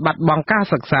កគាត់បាត់បង់ការ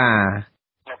សិក្សា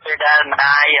ពេលដែលម្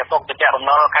ដាយឪពុកជាបំ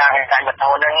ណុលខាងឯកជនវត្ថុ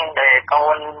ហ្នឹងដែលកូ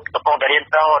នកំពុងតែរៀន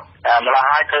សូត្រម្ល៉េះ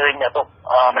ហើយឃើញឪពុក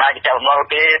ម្ដាយជាបំណុល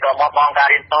គេក៏បោះបង់ការ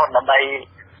រៀនសូត្រដើម្បី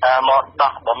មក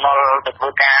ដោះបំណុលទៅធ្វើ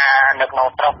ការនៅក្នុង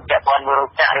ស្រុកពាក់ព័ន្ធមួយរូ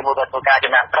បចាក់ឬមួយក៏ធ្វើការ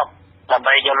ចំណាក់ស្រុកដើម្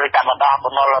បីយកលុយកាក់មកដោះ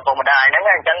បំណុលឪពុកម្ដាយហ្នឹង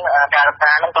អញ្ចឹងការសិក្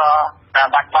សាហ្នឹងក៏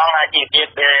បាត់បង់ជីវភាព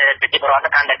ប្រជាពលរដ្ឋ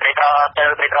កាន់តែក្រីក្រទៅ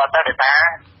ដោយសារ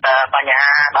បញ្ហា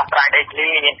ដោះស្រាយដីធ្លី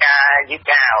មានការយឺត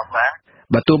យ៉ាវបាទ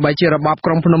បើទោះបីជារបបក្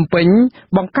រុងភ្នំពេញ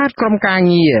បង្កើតក្រុមការ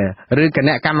ងារឬគ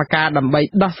ណៈកម្មការដើម្បី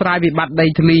ដោះស្រាយវិបត្តិដី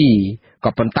ធ្លី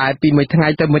ក៏ប៉ុន្តែពីមួយថ្ងៃ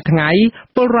ទៅមួយថ្ងៃ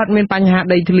ពលរដ្ឋមានបញ្ហា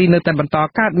ដីធ្លីនៅតែបន្ត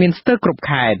កើតមានស្ទើរគ្រប់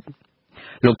ខេត្ត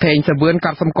លោកថេងសវឿន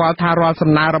ក៏សម្គាល់ថារាល់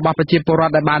សំណើរបស់ប្រជាពលរ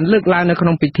ដ្ឋដែលបានលើកឡើងនៅក្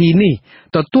នុងពិធីនេះ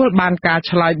ទទួលបានការ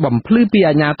ឆ្លើយបំភ្លឺពី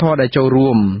អាជ្ញាធរដែលចូល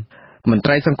រួមមន្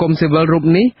ត្រីសង្គមស៊ីវិលរូប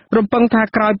នេះរំពឹងថា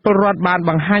ក្រោយពលរដ្ឋបាន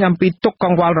បង្ហាញអំពីទុក្ខក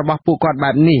ង្វល់របស់ពួកគាត់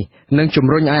បែបនេះនឹងជំ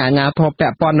រុញឲ្យអាជ្ញាធរពា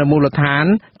ក់ព័ន្ធនៅមូលដ្ឋាន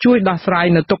ជួយដោះស្រាយ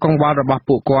នៅទុក្ខកង្វល់របស់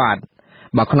ពួកគាត់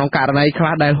បើក្នុងករណីខ្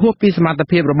លះដែលហួសពីសមត្ថ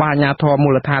ភាពរបស់អាជ្ញាធរមូ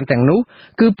លដ្ឋានទាំងនោះ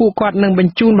គឺពួកគាត់នឹងប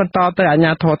ញ្ជូនបន្តទៅអាជ្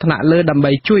ញាធរថ្នាក់លើដើម្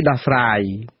បីជួយដោះស្រាយ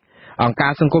អង្គកា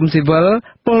រសង្គមស៊ីវិល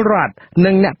ពលរដ្ឋ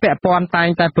និងអ្នកពាក់ព័ន្ធតែង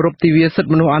តែប្រារព្ធទិវាសិទ្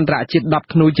ធិមនុស្សអន្តរជាតិ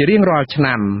10ធ្នូជារៀងរាល់ឆ្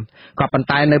នាំក៏ប៉ុន្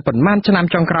តែនៅប៉ុន្មានឆ្នាំ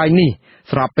ចុងក្រោយនេះ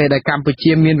ស្របពេលដែលកម្ពុ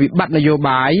ជាមានវិបត្តិនយោ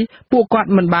បាយពួកគាត់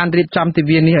មិនបានរៀបចំទិ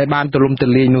វានេះឲ្យបានទូលំទូ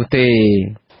លាយនោះទេ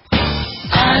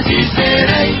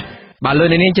បាទលោក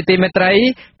នាងជាទីមេត្រី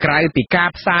ក្រៅពីការ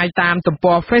ផ្សាយតាមទំ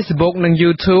ព័រ Facebook និង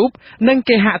YouTube និង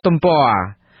គេហទំព័រ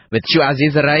វិទ្យុអាស៊ី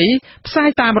សេរីផ្សាយ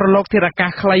តាមរលកធាតុអាកាស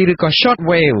ខ្លីឬក៏ Short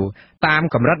Wave តាម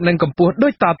កម្រិតនិងកម្ពស់ដូ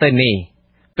ចតទៅនេះ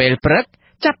ពេលព្រឹក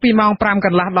ចាប់ពីម៉ោង 5 ក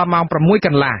ន្លះដល់ម៉ោង 6 ក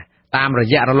ន្លះតាមរ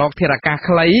យៈរលកធាតុអាកាស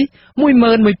ខ្លី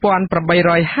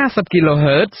 11850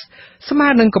 kHz ស្មើ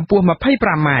នឹងកម្ពស់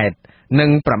 25m និង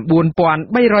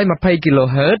 9320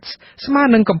 kHz ស្មើ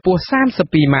នឹងកម្ពស់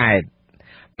 32m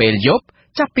ពេលយប់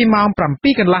ចាប់ពីម៉ោង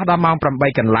 7 កន្លះដល់ម៉ោង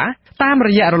 8 កន្លះតាមរ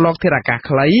យៈរលកធាតុអាកាស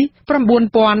ខ្លី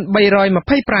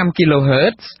 9325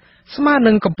 kHz ស្មើ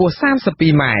នឹងកម្ពស់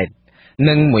 32m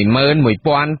និង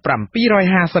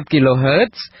 11750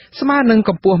 kHz ស្មើនឹងក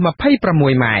ម្ពស់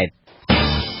 26m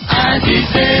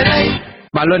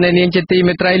បាទលោកអ្នកនាងជាទី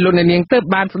មេត្រីលោកអ្នកនាងទើប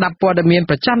បានស្ដាប់ព័ត៌មាន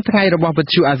ប្រចាំថ្ងៃរបស់វិ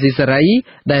ទ្យុអាស៊ីសេរី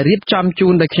ដែលរៀបចំជូ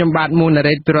នដោយខ្ញុំបាទមូនណា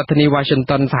រ៉េតពីរដ្ឋធានី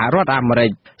Washington សហរដ្ឋអាមេរិ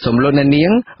កសូមលោកអ្នកនា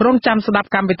ងរងចាំស្ដាប់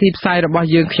កម្មវិធីផ្សាយរបស់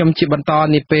យើងខ្ញុំជាបន្ត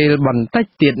នាពេលបន្តិច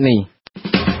ទៀតនេះ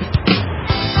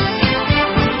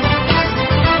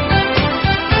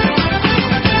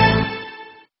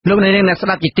លោកអ្នកនាងអ្នកស្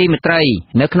ដាប់ជាទីមេត្រី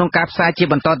នៅក្នុងការផ្សាយជា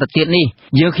បន្តទៅទៀតនេះ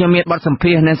យើងខ្ញុំមានបទសម្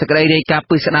ភាសន៍និងសេចក្តីរាយការណ៍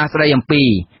ពិស្ដារស្ដីអំពី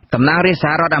តំណាងរាស្ត្រស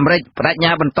ហរដ្ឋអាមេរិកបដិញ្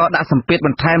ញាបន្តដាក់សម្ពាធប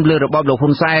ន្ថែមលើរបបលោកហ៊ុ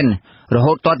នសែនរ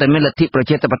ហូតទាល់តែមានលទ្ធិប្រ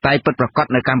ជាធិបតេយ្យពិតប្រាកដ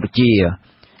នៅកម្ពុជា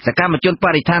សកម្មជនប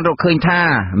រិស្ថានរកឃើញថា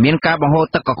មានការបង្ហូរ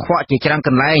ទឹកកខ្វក់ជាច្រើនក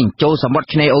ន្លែងចូលសមុទ្រ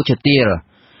ឆ្នេរអូឈើទាល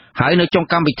ហើយនៅចុង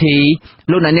កម្មវិធី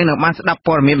លោកអ្នកនាងនឹងបានស្ដាប់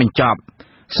ព័ត៌មានបញ្ចប់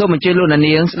សូមអញ្ជើញលោកអ្នក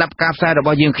នាងស្ដាប់ការផ្សាយរប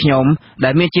ស់យើងខ្ញុំដែ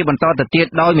លមានជាបន្តទៅទៀត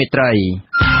ដោយមេត្រី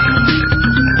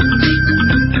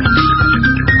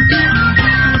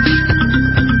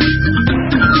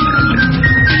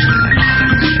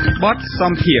បទស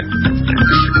ម្ភាសន៍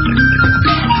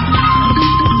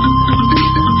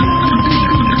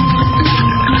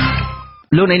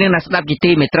លោកអ្នកនាងស្ដាប់ជា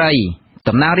ទីមេត្រី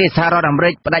តំណាងរាស្ត្រសហរដ្ឋអាមេរិ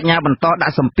កបដិញ្ញាបន្តដា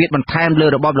ក់សម្ពាធបន្ថែមលើ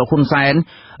របបលោកហ៊ុនសែន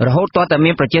រហូតទាល់តែ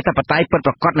មានប្រជាធិបតេយ្យពិត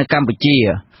ប្រាកដនៅកម្ពុជា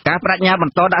ការបដិញ្ញាប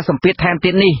ន្តដាក់សម្ពាធថែមទៀ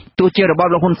តនេះទោះជារបប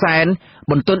លោកហ៊ុនសែន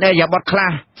បន្ទន់អេយ៉ាបតខ្លះ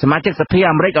សមាជិកសភា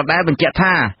អាមេរិកក៏ដែលបញ្ជាក់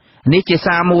ថានេះជា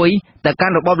សារមួយទៅកា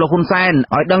ន់របបលោកហ៊ុនសែន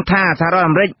ឲ្យដឹងថាសហរដ្ឋ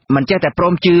អាមេរិកមិនចេះតែព្រ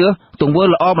មជឿទង្វើ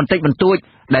ល្អបន្តិចបន្តួច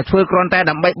ដែលធ្វើគ្រាន់តែ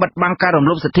ដើម្បីបិទបាំងការរំ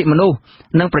លោភសិទ្ធិមនុស្ស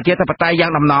និងប្រជាធិបតេយ្យយ៉ា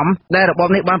ងដំណំដែលរបប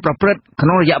នេះបានប្រព្រឹត្តក្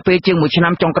នុងរយៈពេលជាង1ឆ្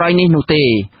នាំចុងក្រោយនេះនោះទេ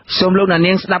សូមលោកអ្នក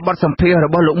នាងស្ដាប់បទសម្ភាសន៍រ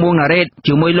បស់លោកមួងណារ៉េត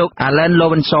ជាមួយលោក Alan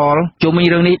Lowenthal ជុំវិញ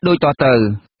រឿងនេះដូចតទៅ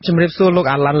ជំរាបសួរលោក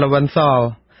Alan Lowenthal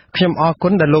ខ្ញុំអរគុ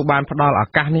ណដែលលោកបានផ្ដល់ឱ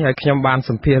កាសនេះឲ្យខ្ញុំបានស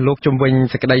ម្ភាសន៍លោកជុំវិញ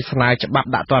សេចក្តីស្នើច្បាប់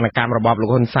ដាក់ទណ្ឌកម្មរបបលោក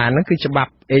ហ៊ុនសែននោះគឺច្បា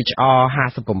ប់ HR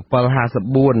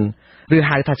 5754ឬ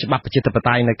ហៅថាច្បាប់ប្រជាធិប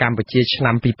តេយ្យនៅកម្ពុជាឆ្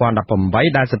នាំ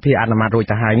2018ដែលសភាអនុម័តរួច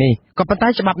ទៅហើយនេះក៏ប៉ុន្តែ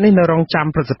ច្បាប់នេះនៅរងចាំ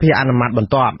ព្រឹទ្ធសភាអនុម័តបន្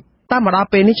ទាប់តែមកដល់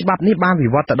ពេលនេះច្បាប់នេះបានវិ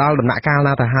វត្តទៅដល់ដំណាក់កាល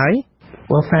ណាទៅហើយ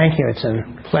Well, thank you. It's a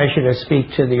pleasure to speak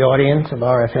to the audience of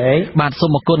RFA. បាទសូ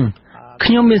មអរគុណ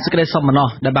ខ្ញុំមានសេចក្តីសោមនស្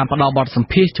សដែលបានផ្ដល់បទសម្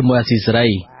ភាសន៍ជាមួយអាស៊ីសេរី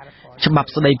ច្បាប់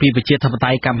ស្តីពីប្រជាធិបតេ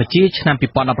យ្យកម្ពុជាឆ្នាំ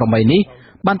2018នេះ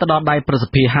បានទៅដល់ដៃព្រឹទ្ធស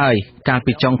ភាហើយកាល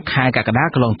ពីចុងខែកក្កដា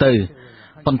កន្លងទៅ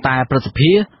ប៉ុន្តែព្រឹទ្ធស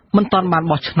ភាមិនទាន់បាន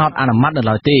បោះឆ្នោតអនុម័តនៅ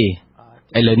ឡើយទេឥ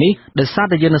ឡូវនេះដោយសារ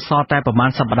តែយើងនៅសល់តែប្រមាណ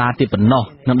សប្តាហ៍ទៀតប៉ុណ្ណោះ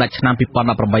នឹងដាច់ឆ្នាំ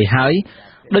2018ហើយ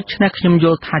ដូច្នេះខ្ញុំយ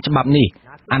ល់ថាច្បាប់នេះ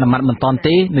អនុម័តមិនទាន់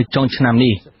ទេនៅចុងឆ្នាំ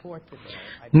នេះ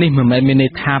នេះមិនមែនមានន័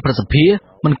យថាព្រឹទ្ធសភា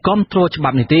មិនគាំទ្រច្បា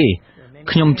ប់នេះទេ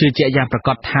ខ្ញុំជឿជាក់យ៉ាងប្រក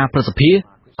បថាព្រឹទ្ធសភា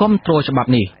គាំទ្រច្បាប់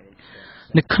នេះ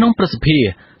នៅក្នុងព្រឹទ្ធសភា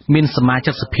មានសមា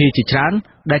ជិកសភាជាច្រើន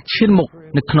ដែលឈានមុខ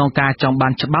នៅក្នុងការចង់បា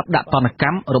នច្បាប់ដាក់ទណ្ឌក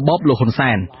ម្មរបបលោកហ៊ុន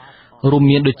សែនរួម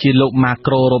មានដូចជាលោក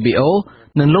Marco Rubio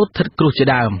និងលោក Ted Cruz ជា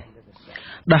ដើម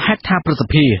ដែលហេតុថាព្រឹទ្ធស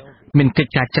ភាមានកិច្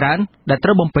ចការច្រើនដែលត្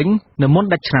រូវបំពេញនៅមុន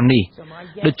ដាច់ឆ្នាំនេះ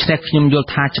ដូច្នេះខ្ញុំយល់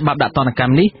ថាច្បាប់ដាក់ទណ្ឌក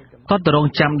ម្មនេះក៏ទៅរង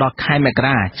ចាំដល់ខែមក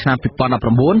រាឆ្នាំ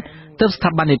2019ទើបស្ថា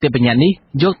ប័ននីតិបញ្ញត្តិនេះ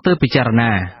យកទៅពិចារ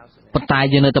ណាប៉ុន្តែ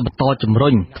យើងនៅតែបន្តជំរុ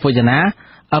ញធ្វើយ៉ាងណា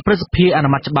ឲ្យព្រឹទ្ធសភាអនុ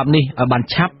ម័តច្បាប់នេះឲ្យបាន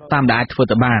ឆាប់តាមដែលអាចធ្វើ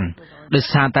ទៅបានដោយ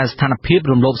សារតែស្ថានភាព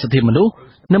រំលោភសិទ្ធិមនុស្ស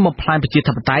និងបំផ្លាញប្រជា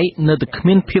ធិបតេយ្យនៅតែគ្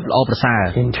មានភាពល្អប្រសើរ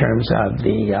In terms of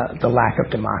the lack of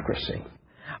democracy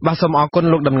បាទសូមអរគុណ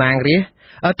លោកតំណាងរាស្ត្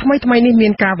រថ្មីនេះមា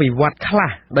នការវិវត្តខ្លះ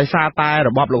ដោយសារតែរ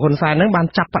បបលោកហ៊ុនសែននឹងបាន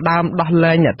ចាប់ផ្ដើមដោះ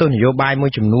លែងអ្នកទោសនយោបាយមួ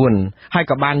យចំនួនហើយ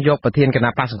ក៏បានយកប្រធានគ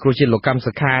ណៈបក្សសង្គ្រោះជាតិលោកកឹម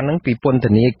សុខានឹងពីពន្ធ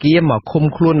នាគារមកឃុំ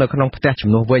ខ្លួននៅក្នុងផ្ទះជំ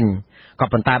នួសវិញក៏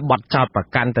ប៉ុន្តែបទចោទប្រ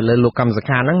កាន់ទៅលើលោកកឹមសុ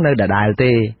ខានឹងនៅដដែល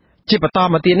ទេជាបន្ត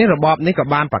មកទៀតនេះរបបនេះក៏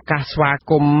បានប្រកាសស្វា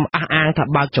គមន៍អះអាងថា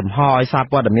បើកចំហឲ្យសារ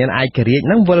ព័ត៌មានឯករាជ្យ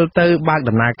នឹងវិលទៅបើក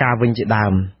ដំណើរការវិញជាដើ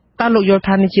មតើលោកយល់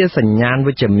ថានេះជាសញ្ញាណ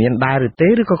វិជ្ជមានដែរឬទេ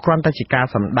ឬក៏គ្រាន់តែជាការ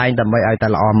សម្ដែងដើម្បីឲ្យតែ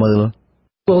ល្អមើល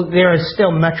Well, there is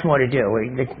still much more to do.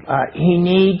 He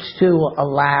needs to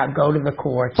go to the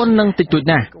courts. ប៉ុណ្ណឹងតិចតួច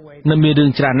ណាស់នៅមានរឿ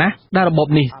ងច្រើនណាស់ដែលរបប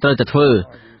នេះត្រូវតែធ្វើ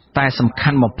តែសំខា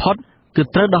ន់បំផុតគឺ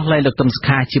ត្រូវដោះលែងលោកកឹមសុ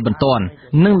ខាជាបន្ទាន់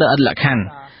និងដោយឥតលក្ខខណ្ឌ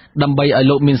ដើម្បីឲ្យ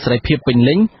លោកមានសេរីភាពពេញ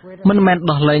លេញមិនមែន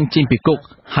ដោះលែងចេញពីគុក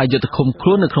ហើយយកទៅឃុំខ្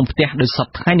លួននៅក្នុងផ្ទះដោយសព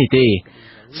ថ្ងៃនេះទេ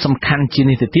សំខាន់ជាង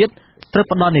នេះទៅទៀតត្រូវ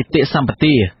ផ្ដល់នីតិសម្ប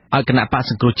ទាឲ្យគណៈបក្ស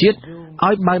សង្គ្រោះជាតិ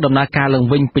ឲ្យបើកដំណើរការឡើង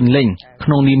វិញពេញលេញក្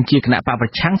នុងនាមជាគណៈបកប្រ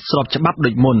ឆាំងស្របច្បាប់ដូ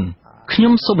ចមុនខ្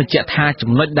ញុំសូមបញ្ជាក់ថា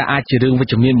ចំណុចដែលអាចជារឿងវិ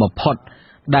ជ្ជមានបំផុត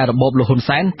ដែលរបបលោកហ៊ុន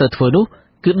សែនទៅធ្វើនោះ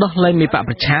គឺដោះលែងមេបក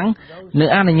ប្រឆាំងនិង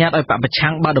អនុញ្ញាតឲ្យបកប្រឆាំ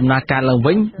ងបើកដំណើរការឡើង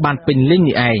វិញបានពេញលេញ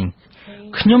នេះឯង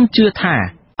ខ្ញុំជឿថា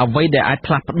អ្វីដែលអាច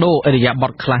ផ្លាស់ប្ដូរអរិយាប័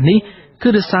ត្រខ្លះនេះគឺ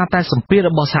ដោយសារតែសម្ពាធ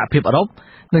របស់សហភាពអឺរ៉ុប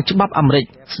និងច្បាប់អាមេរិក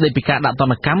ស្តីពីការដាក់ទ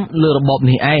ណ្ឌកម្មលើរបប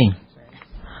នេះឯង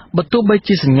បើទោះបី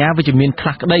ជាសញ្ញាវិជ្ជមានខ្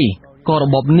លះក្តីក៏រ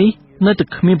បបនេះនៅតែ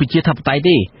គ្មានប្រជាធិបតេយ្យ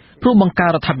ទេព្រោះបង្កើត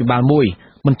រដ្ឋាភិបាលមួយ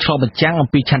មិនឆ្លុះបញ្ចាំងអំ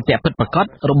ពីឆន្ទៈពិតប្រាកដ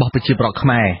របស់ប្រជាពលរដ្ឋខ្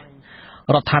មែរ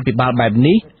រដ្ឋាភិបាលបែប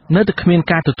នេះនៅតែគ្មាន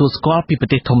ការទទួលស្គាល់ពីប្រ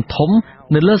ទេសធំៗ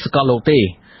នៅលើសកលលោកទេ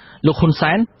លោកហ៊ុន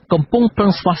សែនកំពុងប្រឹ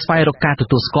ងស្វះស្វែងរកការទ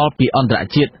ទួលស្គាល់ពីអន្តរ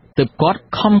ជាតិទើបគាត់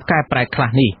ខំកែប្រែខ្លះ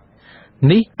នេះ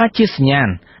អាចជាសញ្ញាណ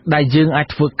ដែលយើងអាច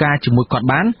ធ្វើការជាមួយគាត់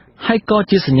បានហើយក៏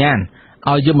ជាសញ្ញាណ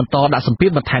ឲ្យយើងបន្តដាក់សម្ពាធ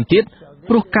បន្ថែមទៀត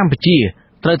ព្រោះកម្ពុជា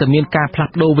ត្រូវតែមានការផ្លា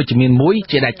ស់ប្ដូរវិជ្ជមានមួយ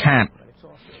ជាដាច់ខាត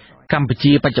កម្ពុ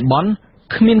ជាបច្ចុប្បន្ន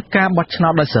គ្មានការបោះឆ្នោ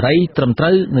តដោយសេរីត្រឹមត្រូ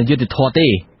វនិងយុត្តិធម៌ទេ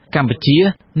កម្ពុជា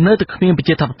នៅតែគ្មានប្រ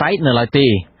ជាធិបតេយ្យនៅឡើយទេ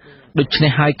ដូច្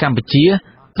នេះហើយកម្ពុជា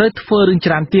ត្រូវធ្វើរឿង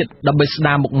ច្រើនទៀតដើម្បីស្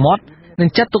ដារមុខមាត់និង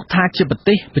ចាត់ទុកថាជាប្រ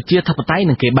ទេសប្រជាធិបតេយ្យ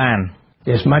នឹងគេបាន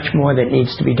There's much more that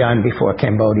needs to be done before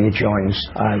Cambodia joins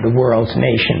the world's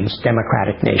nations,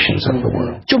 democratic nations of the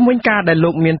world. ជុំវិញការដែលលោ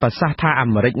កមានប្រសាសន៍ថាអា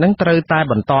មេរិកនឹងត្រូវតែ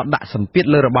បន្តដាក់សម្ពាធ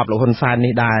លើរបបលោកហ៊ុនសែន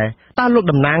នេះដែរតើលោក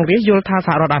តំណាងរាស្ត្រយល់ថាស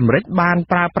ហរដ្ឋអាមេរិកបាន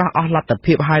ប្រើប្រាស់អស់លទ្ធ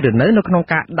ភាពហើយឬនៅក្នុង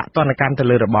ការដាក់ទណ្ឌកម្មទៅ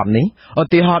លើរបបនេះឧ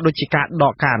ទាហរណ៍ដូចជាការដ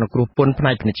កការអនុគ្រោះពន្ធផ្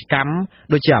នែកពាណិជ្ជកម្ម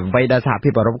ដូចជាអ្វីដែលសហភា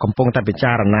ពអឺរ៉ុបកំពុងតែពិ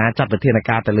ចារណាចាត់វិធាន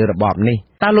ការទៅលើរបបនេះ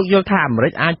តើលោកយល់ថាអាមេរិ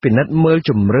កអាចពិនិត្យមើល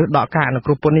ជំរឿដកការអនុគ្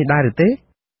រោះពន្ធនេះដែរឬទេ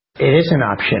It is an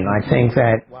option. I think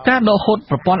that ការដកហូត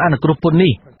ប្រព័ន្ធអនុគ្រោះពន្ធ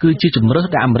នេះគឺជាជំរើស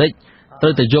ដែលអាមេរិកត្រូ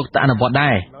វតែយកទៅអនុវត្ត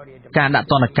ដែរ ការដាក់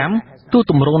ទណ្ឌកម្មទូ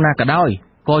ទម្រង់ណាក៏ដោយ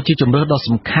ក៏ជាជំរើសដ៏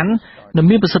សំខាន់និង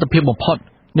មានប្រសិទ្ធភាពបំផុត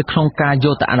នៅក្នុងការយ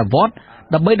កទៅអនុវត្ត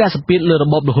ដើម្បីដាក់សម្ពាធលើរ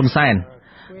បបលហ៊ុនសែន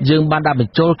យើងបានដាក់ប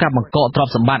ញ្ចូលការបង្កកទ្រព្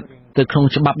យសម្បត្តិទៅក្នុង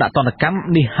ច្បាប់ដាក់ទណ្ឌកម្ម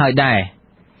នេះហើយដែរ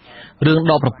រឿង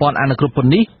ដកប្រព័ន្ធអនុគ្រោះពន្ធ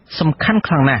នេះសំខាន់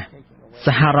ខ្លាំងណាស់ស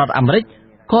ហរដ្ឋអាមេរិក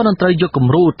ក៏នឹងត្រូវយកគំ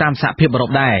រូតាមសហភាពអឺរ៉ុ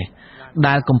បដែរ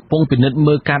ដែលកំពុងពិនិត្យ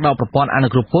មើលការដកប្រព័ន្ធអនុ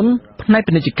គ្រោះពន្ធផ្នែក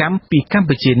ពាណិជ្ជកម្មពីកម្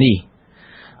ពុជានេះ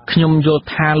ខ្ញុំយល់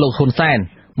ថាលោកហ៊ុនសែន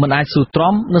មិនអាចស៊ូទ្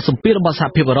រាំនឹងសម្ពាធរបស់សហ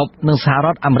ភាពអឺរ៉ុបនិងសហរ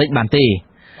ដ្ឋអាមេរិកបានទេ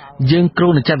យើងគ្រោ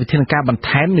ងនឹងចាត់វិធានការបន្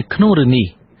ថែមនៅក្នុងរឿងនេះ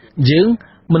យើង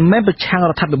មិនមែនប្រឆាំង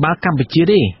រដ្ឋាភិបាលកម្ពុជា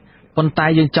ទេប៉ុន្តែ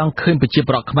យើងចង់ឃើញប្រជាព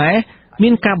លរដ្ឋខ្មែរមា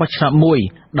នការបោះឆ្នោតមួយ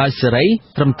ដោយសេរី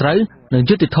ត្រឹមត្រូវនិង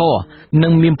យុត្តិធម៌និ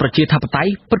ងមានប្រជាធិបតេយ្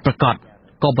យពិតប្រាកដ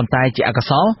ក៏ប៉ុន្តែជាអកុ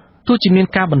សលទោះជាមាន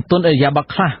ការបន្ទន់ឥរិយាបថ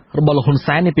ខ្លះរបស់លោកហ៊ុន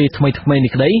សែននៅពេលថ្មី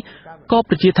នេះក្តីក៏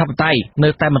ប្រជាធិបតេយ្យនៅ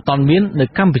តែមិនទាន់មាននៅ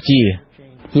កម្ពុជា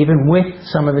Even with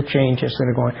some of the changes that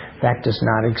are going, that does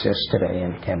not exist today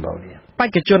in Cambodia. បេ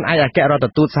ក្ខជនឯកអគ្គរដ្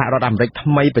ឋទូតសហរដ្ឋអាមេរិកថ្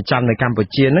មីប្រចាំនៅកម្ពុ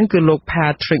ជានឹងគឺលោក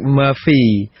Patrick Murphy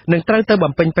នឹងត្រូវទៅ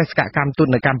បំពេញបេសកកម្មទូត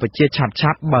នៅកម្ពុជា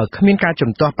ឆាប់បើគ្មានការ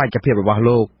ជំទាស់បេក្ខភាពរបស់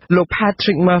លោក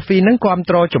Patrick Murphy នឹងគាំ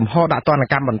ទ្រជំហរដាក់ទណ្ឌ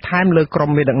កម្មបន្ថែមលើក្រុម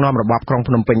មេដឹកនាំរបបក្រុង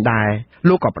ភ្នំពេញដែរ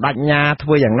លោកក៏បដិញ្ញាធ្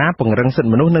វើយ៉ាងណាពង្រឹងសិទ្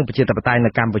ធិមនុស្សនិងប្រជាធិបតេយ្យនៅ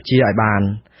កម្ពុជាឲ្យបាន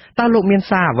តើលោកមាន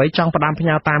សារអ្វីចង់ផ្ដាំផ្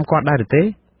ញើតាមគាត់ដែរឬទេ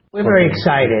We're very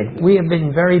excited. We have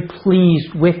been very pleased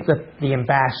with the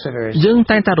ambassadors. យើង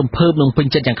តែងតែរំភើបនិងពេញ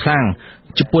ចិត្តយ៉ាងខ្លាំង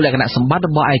ចំពោះលក្ខណៈសម្បត្តិ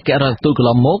របស់ឯកអគ្គរដ្ឋទូតកន្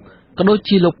លងមកក៏ដូច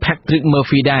ជាលោក Patrick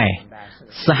Murphy ដែរ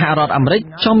សហរដ្ឋអាមេរិក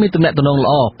ចង់មានទំនាក់ទំនងល្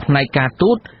អផ្នែកការ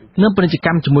ទូតនិងពាណិជ្ជក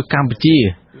ម្មជាមួយកម្ពុជា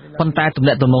ប៉ុន្តែទំ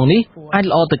នាក់ទំនងនេះអាច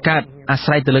ល្អទៅកើតអាស្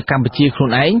រ័យទៅលើកម្ពុជាខ្លួន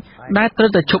ឯងដែលត្រូ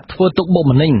វតែឈប់ធ្វើទុកបុក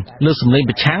ម្នេញលើសម្លេង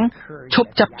ប្រឆាំងឈប់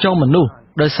ចាប់ចងមនុស្ស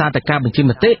ដោយសារតែការបញ្ចេញ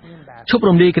មតិឈប់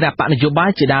រំលាយគណៈបកនយោបា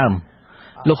យជាដើម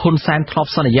លោកហ៊ុនសែនធ្លាប់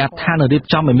សន្យាថានឹងរៀប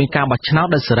ចំឲ្យមានការបោះឆ្នោត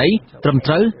ដោយសេរីត្រឹម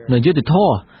ត្រូវនិងយុត្តិធ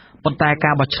ម៌ប៉ុន្តែ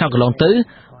ការបោះឆ្នោតកន្លងទៅ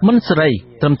មិនសេរី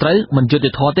ត្រឹមត្រូវមិនយុត្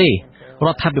តិធម៌ទេរ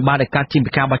ដ្ឋាភិបាលដែលកាត់ចេញ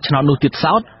ពីការបោះឆ្នោតនោះទៀត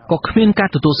សោតក៏គ្មានការ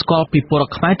ទទួលស្គាល់ពីពលរដ្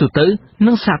ឋខ្មែរទូទៅ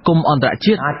និងសហគមន៍អន្តរ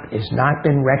ជាតិ Is not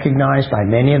been recognized by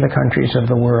many of the countries of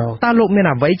the world. តើលោកមាន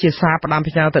អ្វីជាសារផ្ដាំ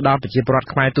ផ្ញើទៅដល់ប្រជាពលរដ្ឋ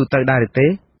ខ្មែរទូទៅដែរឬទេ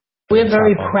We're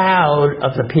very proud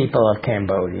of the people of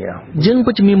Cambodia. យើង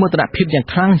ពិតជាមានមោទនភាពយ៉ាង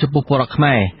ខ្លាំងចំពោះពលរដ្ឋខ្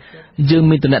មែរយើង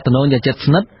មានទំនាក់ទំនងយ៉ាងជិត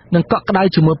ស្និទ្ធនិងកក់ក្ដៅ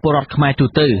ជាមួយពលរដ្ឋខ្មែរទូ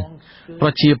ទៅប្រ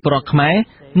ជាពលរដ្ឋខ្មែរ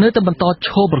នៅតែបន្តឈ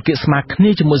រប្រកៀកស្មាគ្នា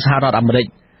ជាមួយសហរដ្ឋអាមេរិក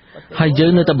ហើយយើ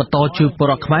ងនៅតែបន្តជួយពល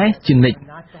រដ្ឋខ្មែរជានិច្ច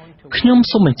ខ្ញុំ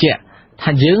សូមបញ្ជាក់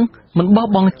ថាយើងមិនបោះ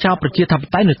បង់ចោលប្រជាធិប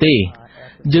តេយ្យនោះទេ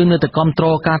យើងនៅតែគាំទ្រ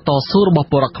ការតស៊ូរបស់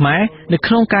ពលរដ្ឋខ្មែរនៅ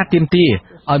ក្នុងការទាមទារ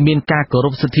ឲ្យមានការគោរ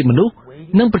ពសិទ្ធិមនុស្ស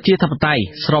និងប្រជាធិបតេយ្យ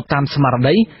ស្របតាមស្មារ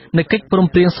តីនៃកិច្ចព្រម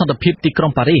ព្រៀងសន្តិភាពទីក្រុ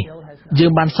ងប៉ារីសយើ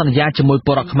ងបានសន្យាជាមួយព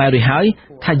លរដ្ឋខ្មែររួចហើយ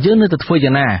ថាយើងនៅតែធ្វើ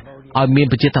យ៉ាងណាឲ្យមាន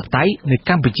ប្រជាធិបតេយ្យនៅ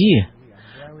កម្ពុជា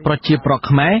ប្រជាពលរដ្ឋ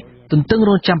ខ្មែរទន្ទឹងរ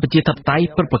ង់ចាំប្រជាធិបតេយ្យ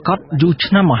ពិតប្រាកដយូរ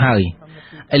ឆ្នាំមកហើយ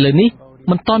ឥឡូវនេះ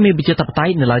មិនទាន់មានប្រជាធិបតេយ្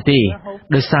យនៅឡើយទេ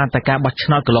ដោយសារតែការបោះឆ្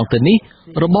នោតកន្លងទៅនេះ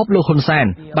របបលោកហ៊ុនសែន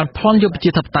បានប្លន់យកប្រជា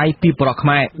ធិបតេយ្យពីពលរដ្ឋខ្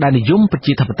មែរដែលនិយមប្រ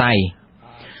ជាធិបតេយ្យ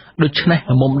ដូច្នេះ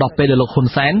មុំដល់ពេលដែលលោកហ៊ុន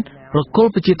សែនរកុល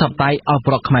ប្រជាធិបតេយ្យឲ្យព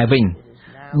លរដ្ឋខ្មែរវិញ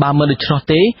បើមិនដូច្នោះ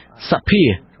ទេសភា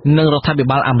និងរដ្ឋាភិ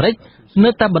បាលអាមេរិកនៅ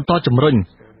តែបន្តជំរុញ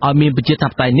ឲ្យមានប្រជាធិ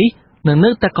បតេយ្យនេះនឹងនៅ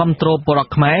តែគ្រប់គ្រងពលរដ្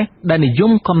ឋខ្មែរដែលនិយ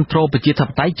មគ្រប់គ្រងប្រជាធិប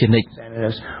តេយ្យជានិច្ច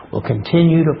will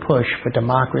continue to push for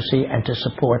democracy and to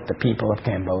support the people of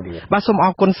Cambodia បាទសូមអ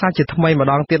រគុណសាជាថ្មីម្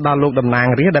ដងទៀតដល់លោកតំណាង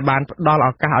រាស្ត្រដែលបានផ្ដល់ឱ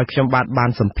កាសឲ្យខ្ញុំបាន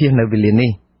សម្ភាសន៍នៅវេលា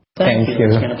នេះ Thank you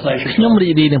ខ្ញុំរី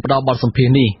ករាយនឹងផ្ដល់បទសម្ភាស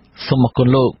ន៍នេះសូមអរគុណ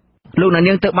លោកអ្នក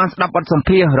នាងទៅបានស្ដាប់បទសម្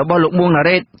ភាសន៍របស់លោកមួងណា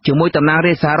រ៉េតជាមួយតំណាង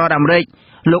រាស្ត្រសហរដ្ឋអាមេរិក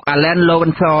លោក Alan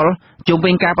Lowenthal ជុំ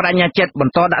វិញការបដិញ្ញាចិត្តប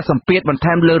ន្តដាក់សម្ពាធបន្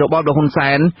ថែមលើរបបលោកហ៊ុន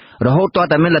សែនរហូតទាល់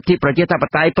តែមានលទ្ធិប្រជាធិប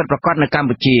តេយ្យពិតប្រាកដនៅកម្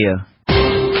ពុជា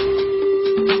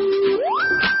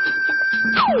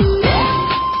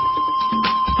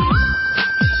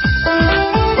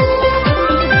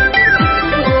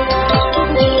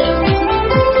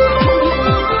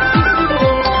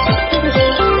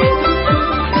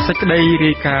សេចក្តី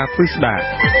រាយការណ៍ពិស្ដា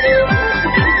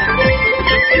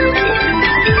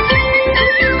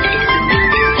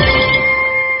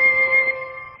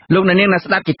លោកអ្នកនាងអ្នក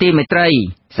ស្ដាប់ជាទីមេត្រី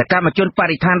សកម្មជនប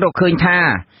រិស្ថានរកឃើញថា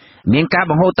មានការ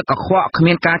បង្ហូរទឹកកខ្វក់គ្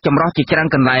មានការចម្រោះជាច្រើន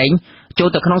កន្លែងចូល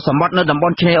ទៅក្នុងសមុទ្រនៅតំប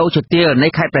ន់ឆ្នេរអូឈើទាលនៃ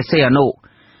ខេត្តព្រះសីហនុ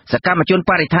សកម្មជន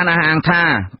បរិស្ថានអះអាងថា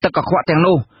ទឹកកខ្វក់ទាំង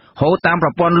នោះហូរតាមប្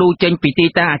រព័ន្ធលូចេញពីទី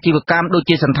តាំងអាជីវកម្មដូច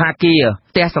ជាសណ្ឋាគារ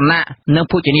ផ្ទះសំណាក់និង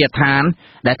ភោជនីយដ្ឋាន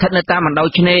ដែលស្ថិតនៅតាមបណ្ដោយ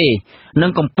ឆ្នេរនិ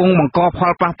ងកំពុងបង្កផ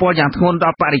លប៉ះពាល់យ៉ាងធ្ងន់ដ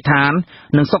ល់បរិស្ថាន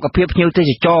និងសុខភាពភ្ញៀវទេ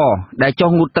សចរដែលចុះ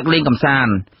ងូតទឹកលេងកម្សា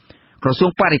ន្តក្រសួ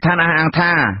ងបរិស្ថានអះអាង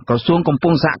ថាក្រសួងកំពុ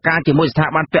ងសហការជាមួយស្ថា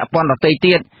ប័នពាក់ព័ន្ធដទៃ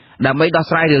ទៀតដើម្បីដោះ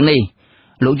ស្រាយរឿងនេះ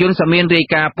លោកយុនសាមៀនរាយ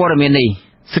ការណ៍ព័ត៌មាននេះ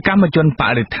សកម្មជនប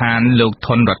រិស្ថានលោកថ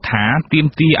នរដ្ឋាទាម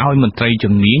ទារឲ្យមន្ត្រី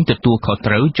ជំនាញទទួលខុស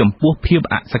ត្រូវចំពោះភាព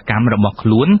អសកម្មរបស់ខ្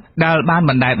លួនដែលបាន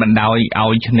បណ្តែតបណ្តោយ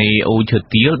ឲ្យឆ្នេរអូឈើ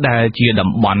ទាលដែលជាតំ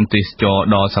បន់ទេសចរ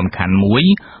ដ៏សំខាន់មួយ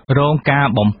រងការ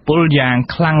បំពុលយ៉ាង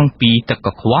ខ្លាំងពីទឹកក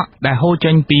ខ្វក់ដែលហូរ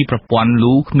ចេញពីប្រព័ន្ធ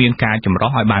លូគ្មានការចម្រោះ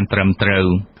ឲ្យបានត្រឹមត្រូវ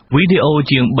វីដេអូ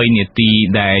ជាង3នាទី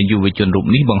ដែលយុវជនរូប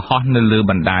នេះបង្ហោះនៅលើ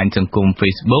បណ្ដាញសង្គម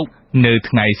Facebook នៅ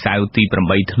ថ្ងៃសៅរ៍ទី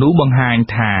8ធ្នូបង្ហាញ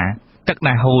ថាទឹក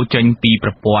ដែលហូរចេញពីប្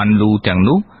រព័ន្ធលូទាំង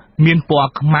នោះមានពណ៌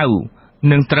ខ្មៅ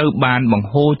និងត្រូវបានបង្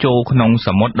ហូរចូលក្នុងស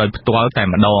មុទ្រដោយផ្ទាល់តែ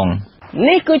ម្ដង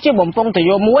នេះគឺជាបំពង់ទ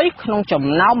យោមួយក្នុងចំ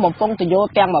ណោមបំពង់ទយោ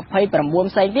ទាំង29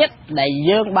ផ្សេងទៀតដែល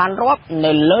យើងបានរាប់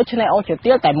នៅលើឆ្នេរអូឈើ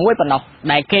ទាលតែមួយប៉ុណ្ណោះ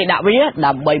ដែលគេដាក់វា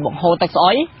ដើម្បីបង្ហូរទឹកស្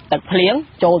អុយទឹកភ្លៀង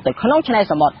ចូលទៅក្នុងឆ្នេរ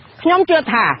សមុទ្រខ្ញុំជឿ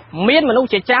ថាមានមនុស្ស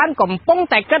ជាច្រើនកំពុង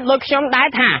តែគិតដូចខ្ញុំដែរ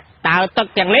ថាតើទឹក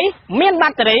ទាំងនេះមានបា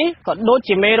ក់តេរីក៏ដូច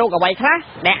ជាមេរោគអ្វីខ្លះ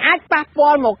ដែលអាចប៉ះពា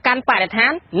ល់មកកាន់បរិស្ថា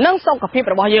ននិងសុខភាព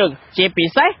របស់យើងជាពិ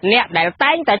សេសអ្នកដែល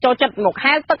តែងតែចូលចិត្តមក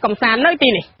ហែលទឹកកម្សាន្តនៅទី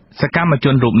នេះសកម្មជ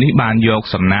នរូបនេះបានយក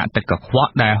សំណាកទឹកកខ្វ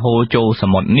ក់ដែលហូរចូលស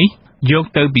មុទ្រនេះយក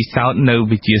ទៅពិសោធន៍នៅ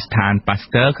វិទ្យាស្ថានប៉ាស្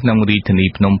ទ័រក្នុងរាជធានី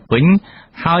ភ្នំពេញ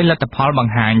ហើយលទ្ធផលប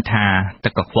ង្ហាញថាទឹ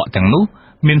កកខ្វក់ទាំងនោះ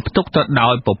មានផ្ទុកទៅដោ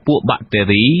យពពួកបាក់តេ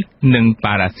រីនិង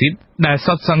ប៉ារ៉ាស៊ីតដែល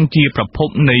សុទ្ធសឹងជាប្រភព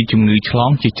នៃជំងឺឆ្ល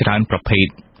ងជាច្រើនប្រភេទ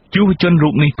យុវជនរូ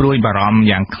បនេះព្រួយបារម្ភ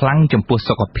យ៉ាងខ្លាំងចំពោះ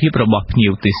សុខភាពរបស់ភ្ញៀ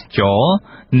វទេសចរ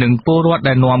និងពលរដ្ឋ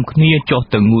ដែលនាំគ្នាចុះ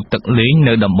ទៅងូតទឹកលេង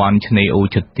នៅតំបន់ឆ្នេរអូ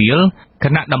ឈើទាលខ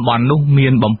ណៈតំបន់នោះមា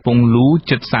នបំពង់លូ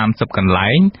ជិត30កន្លែ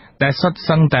ងដែលសុទ្ធ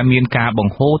សឹងតែមានការប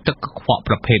ង្ហូរទឹកកខ្វក់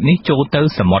ប្រភេទនេះចូលទៅ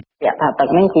សមុទ្រពាក្យថាទឹក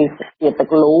ហ្នឹងគឺជាទឹក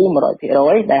លូ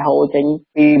 100% ដែលហូរចេញ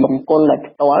ពីបង្គន់ដោយ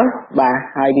ផ្ទាល់បាទ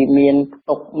ហើយវាមានផ្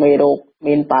ទុកមេរោគ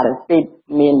មានប៉ារ៉ាស៊ីត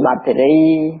មានបាក់តេរី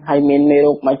ហើយមានមេ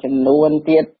រោគមួយចំនួន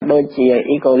ទៀតដូចជា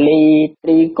E. coli,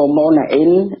 Trichomonas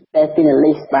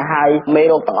intestinalis បាទហើយមេ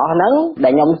រោគទាំងអស់ហ្នឹងដែ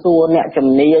លខ្ញុំសួរអ្នកជំ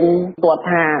នាញគាត់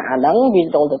ថាអាហ្នឹងវា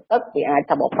ចូលទៅទឹកវាអាច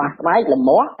ថាបបាក់ស្បែកល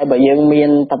មាស់ហើយបើយើងមាន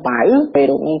តបៅមេ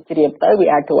រោគជ្រាបទៅវា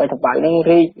អាចធ្វើឲ្យតបៅហ្នឹង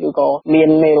រីកឬក៏មាន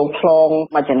មេរោគឆ្លង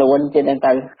មួយចំនួនជា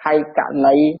ទៅហើយករ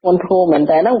ណីធ្ងន់ធ្ងរមែន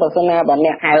តើហ្នឹងបើសិនណាបើអ្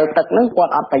នកហែលទឹកហ្នឹងគា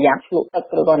ត់អត់ប្រយ័ត្នឆ្លក់ទឹក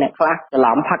ឬក៏អ្នកខ្លះច្រ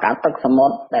ឡំផឹកអាទឹកសមុ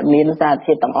ទ្រដែលមានសារ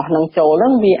ធាតុទាំងអស់ហ្នឹងចូលហ្នឹ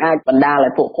ងវាអាចបណ្ដាលឲ្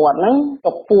យពួកគាត់ហ្នឹង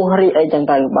ទុកពោះរីកអីចឹង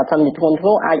ទៅបើសិនជាធ្ងន់ធ្ង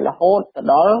រអាចរហូតទៅ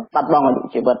ដល់បាត់បង់អាយុ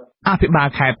ជីវិតអភិបាល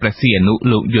ខេត្តព្រះសីហនុ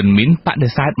លោកយុនមីនបដិ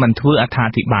សេធមិនធ្វើអត្ថា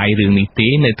ធិប្បាយរឿងនេះទេ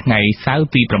នៅថ្ងៃសៅរ៍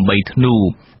ទី8ធ្នូ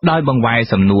ដោយបង្វែរ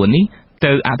សំណួរនេះ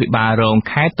ទៅអភិបាលរង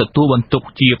ខេត្តទទួលបន្ទុក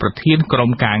ជាប្រធានក្រុម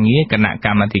ការងារគណៈក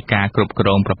ម្មាធិការគ្រប់គ្រ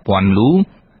ងប្រព័ន្ធលូ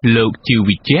លោកជីវ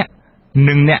វិជ្ជៈ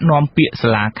និងអ្នកនាំពាក្យសា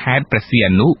លាខេត្តព្រះសីហ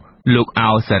នុលោកអោ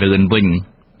សរឿនវិញ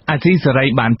អធិសេរី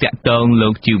បានតាក់ទងលោ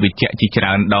កជីវវិជ្ជៈជាច្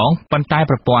រើនដងប៉ុន្តែ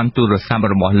ប្រព័ន្ធទូរស័ព្ទ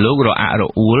របស់លោករអាក់រ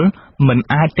អួលមិន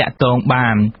អាចតាក់ទងបា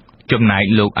នចំណែក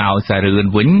លោកអោសរឿន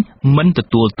វិញមិនទ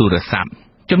ទួលទូរស័ព្ទ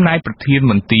ចំណែកប្រធាន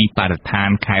មន្ទីរបរិស្ថាន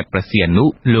ខេត្តព្រះសីហនុ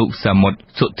លោកសមុទ្រ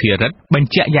សុធិរិទ្ធបញ្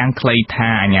ជាក់យ៉ាងខ្លីថា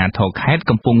អាជ្ញាធរខេត្ត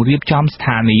កំពុងរៀបចំស្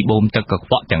ថានីយបូមទឹកក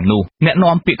ខ្វក់ទាំងនោះអ្នក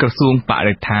នាំពាក្យក្រសួងប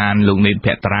រិស្ថានលោកនេតភ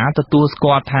ត្រាទទួលស្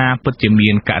គាល់ថាពិតជាមា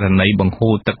នករណីបង្ហូ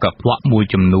រទឹកកខ្វក់មួយ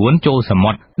ចំនួនចូលស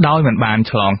មុទ្រដោយមិនបាន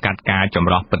ឆ្លងកាត់ការច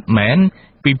ម្រោះពិតមែន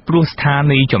ពីព្រោះស្ថា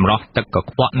នីយចម្រោះទឹកក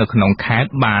ខ្វក់នៅក្នុងខេត្ត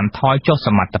បានថយចុះស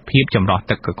មត្ថភាពចម្រោះ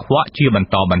ទឹកកខ្វក់ជាបន្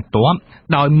តបន្ទាប់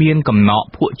ដោយមានកំណក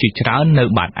ភក់ជាច្រើននៅ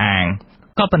បាតអាង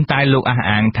ក៏ប៉ុន្តែលោកអះ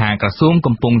អាងថាក្រសួង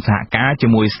កំពុងសហការជា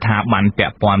មួយស្ថាប័នពា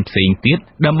ក់ព័ន្ធផ្សេងទៀត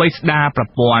ដើម្បីស្ដារប្រ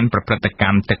ព័ន្ធប្រព្រឹត្តក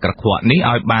ម្មទឹកកខ្វក់នេះ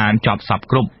ឲ្យបានចប់សព្វ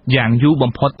គ្រប់យ៉ាងយូរ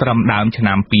បំផុតត្រឹមដើមឆ្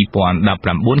នាំ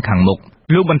2019ខាងមុខ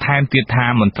លោកបន្ថែមទៀតថា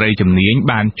មន្ត្រីជំនាញ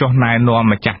បានចុះណែនាំ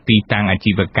ម្ចាស់ទីតាំងអា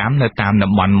ជីវកម្មនៅតាម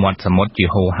តំបន់មាត់សមុទ្រជា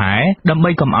ហូរហែដើម្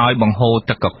បីកុំឲ្យបង្ហូរ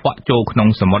ទឹកកខ្វក់ចូលក្នុង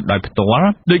សមុទ្រដោយផ្ទាល់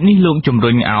ដូចនេះលោកជំ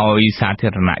រុញឲ្យសាធា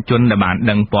រណជនដែលបាន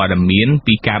ដឹងព័ត៌មាន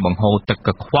ពីការបង្ហូរទឹកក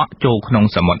ខ្វក់ចូលក្នុង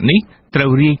សមុទ្រនេះត្រូវ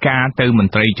រាយការណ៍ទៅម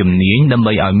ន្ត្រីជំនាញដើម្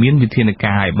បីឲ្យមានវិធាន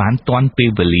ការឲ្យបានទាន់ពេល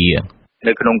វេលា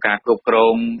នៅក្នុងការគ្រប់គ្រ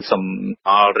ងសំណ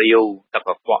ល់រាវទឹកក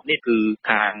ខ្វក់នេះគឺ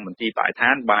ខាងមន្ទីរបរិស្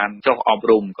ថានបានចុះអប់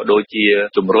រំក៏ដូចជា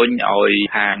ជំរុញឲ្យ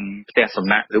ខាងផ្ទះសំ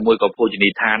ណាក់ឬមួយក៏ភោជនី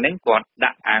យដ្ឋានហ្នឹងគាត់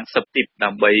ដាក់អាងសិបទីបដើ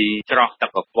ម្បីច្រោះទឹក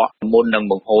កខ្វក់មុននឹង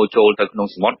បង្ហូរចូលទៅក្នុង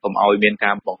សមុទ្រកុំឲ្យមាន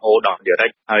ការបង្ហូរដល់ឌីរិ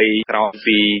ចហើយក្រោយ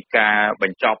ពីការប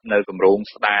ញ្ចប់នៅគម្រោង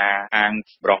ស្ដារអាង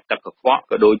សម្រោះទឹកកខ្វក់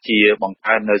ក៏ដូចជាបង្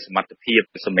កើននៅសមត្ថភាព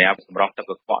សម្រាប់សម្រោះទឹក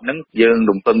កខ្វក់ហ្នឹងយើង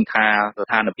រំពឹងថាស្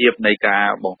ថានភាពនៃការ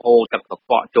បង្ហូរទឹកកខ្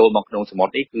វក់ចូលមកក្នុងសមុទ្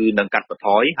រនេះគឺនឹងកាត់បន្ថ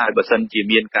យហើយបើសិនជា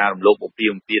មានការរំលោភបំពា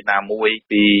នណាមួយ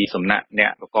ពីសំណាក់អ្ន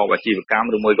កប្រកបអាជីវកម្ម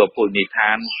ឬមួយក៏ភោជនីយដ្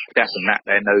ឋានផ្ទះសំណាក់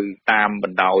ដែលនៅតាមប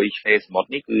ណ្ដោយឆ្នេរសមុទ្រ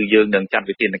នេះគឺយើងនឹងចាត់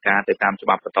វិធានការទៅតាមច្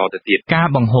បាប់បន្តទៅទៀតការ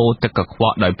បង្ហូរទឹកកខ្វ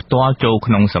ក់ដោយផ្ទាល់ចូល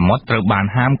ក្នុងសមុទ្រត្រូវបាន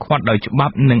ហាមឃាត់ដោយច្បា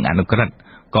ប់និងអនុក្រឹត្យ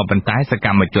ក៏ប៉ុន្តែសក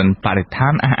ម្មជនបរិស្ថា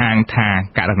នអះអាងថា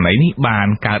ករណីនេះបាន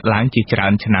កើតឡើងជាច្រើ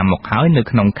នឆ្នាំមកហើយនៅ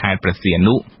ក្នុងខេត្តព្រះសីហ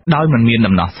នុដោយមិនមាន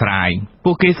ដំណោះស្រាយ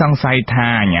ពួកគេសង្ស័យថា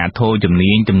អាជ្ញាធរជំ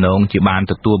នាញទំនងជាបាន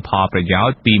ទទួលផលប្រយោជ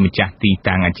ន៍ពីម្ចាស់ទី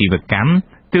តាំងអាជីវកម្ម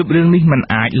ទើបរឿងនេះមិន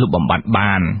អាចលុបបំបាត់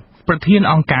បានប្រធាន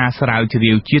អង្គការស្រាវជ្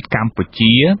រាវជាតិកម្ពុ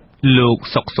ជាលោក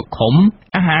សុកសុខុម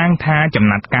អះអាងថាចំ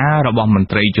ណាត់ការរបស់មន្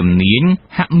ត្រីជំនាញ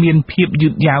ហាក់មានភាពយឺ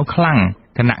តយ៉ាវខ្លាំង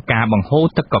គណៈការបង្ហូរ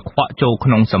ទឹកកខ្វក់ចូលក្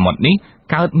នុងសមុទ្រនេះ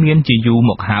កើតមានជាយូរ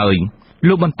មកហើយ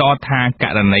លោកបន្តថាក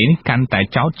រណីនេះកាន់តែ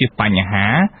ចោទជាបញ្ហា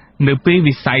នៅពេល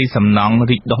វិស័យសំណង់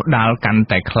រីកដុះដាលកាន់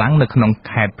តែខ្លាំងនៅក្នុង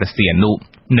ខេត្តព្រះសីហនុ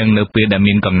និងនៅពេលដែល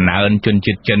មានកំណើនជន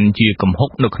ជាតិចិនជាគំហុក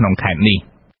នៅក្នុងខេត្តនេះ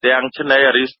ទាំងឆ្នេរ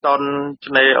អរីស្តុន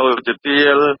ឆ្នេរអូជទា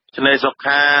លឆ្នេរសុ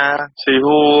ខាស៊ី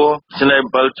ហួរឆ្នេរ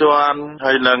7ជាន់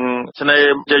ហើយនិងឆ្នេរ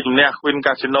ជ័យជំនះខ្វិន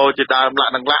កាស៊ីណូជាដើមឡា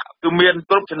ក់គឺមាន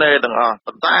គ្រប់ឆ្នេរទាំងអស់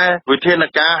ប៉ុន្តែវិធាន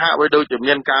ការហាក់បីដូចជា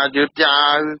មានការយឺតយ៉ា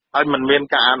វហើយមិនមាន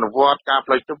ការអនុវត្តការ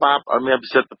ផ្លូវច្បាប់ឲ្យមានប្រ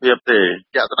សិទ្ធភាពទេ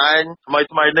ជាក់ស្ដែងថ្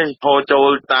មីនេះហូរចូល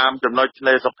តាមចំណុចឆ្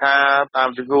នេរសុខាតាម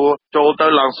ស៊ីហួរចូលទៅ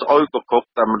ឡើងស្អុយកគ្រប់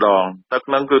តែម្ដងទឹក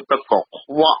ហ្នឹងគឺទឹកកខ្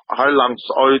វក់ហើយឡើង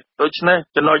ស្អុយដូច្នេះ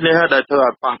ចំណុចនេះហើយដែលធ្វើ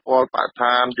ឲ្យប៉ះពាល់បរិស្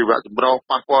ថានជីវៈចម្រុះ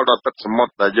ប៉ះពាល់ដល់ទឹកសមុទ្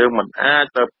រដែលយើងមិនអាច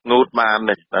ទៅងូតបាន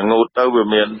ទេតែងូតទៅវា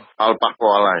មានផលប៉ះ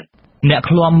ពាល់ហើយអ្នក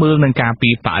ឃ្លាំមើលនឹងការពី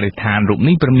បរិស្ថានរូប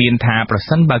នេះព្រមានថាប្រ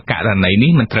សិនបើករណី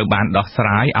នេះមិនត្រូវបានដោះស្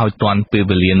រាយឲ្យទាន់ពេល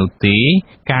វេលានោះទេ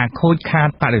ការខូចខាត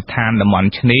បរិស្ថានតំបន់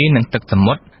ឆ្នេរនិងទឹកស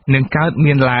មុទ្រនឹងកើត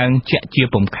មានឡើងជាក់ជា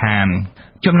ពុំខាន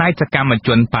ចំណែកសកម្មជ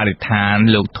នបរិស្ថាន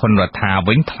លោកធនរដ្ឋា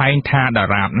វិញថ្លែងថាដ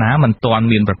រាបណាមិនទាន់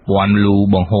មានប្រព័ន្ធលូ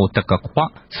បង្ហូរទឹកកខ្វ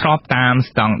ក់ស្របតាម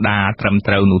ស្តង់ដារត្រឹម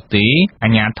ត្រូវនោះទេអា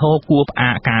ជ្ញាធរគួរផ្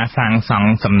អាកការសាងសង់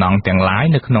សំណង់ទាំងឡាយ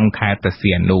នៅក្នុងខេត្តព្រះសី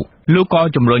ហនុលោកក៏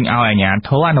ជំរុញឲ្យអាជ្ញាធ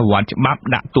រអនុវត្តច្បាប់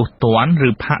ដាក់ទោសទណ្ឌឬ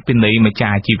ផាកពិន័យម្ចា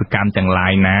ស់អាជីវកម្មទាំងឡា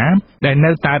យណាដែល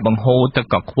នៅតែបង្ហូរទឹក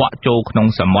កខ្វក់ចូលក្នុង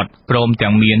សមុទ្រព្រម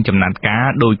ទាំងមានចំណាត់ការ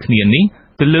ដូចគ្នានេះ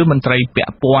ទៅលើមន្ត្រីពា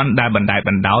ក់ព័ន្ធដែលបណ្តែតប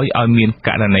ណ្តោយឲ្យមានក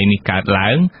រណីនេះកើតឡើ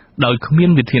ងដោយគ្មាន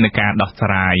វិធានការដោះស្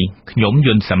រាយខ្ញុំ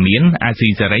យុនសាមៀនអាស៊ី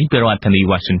សេរីពីរដ្ឋធានី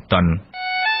Washington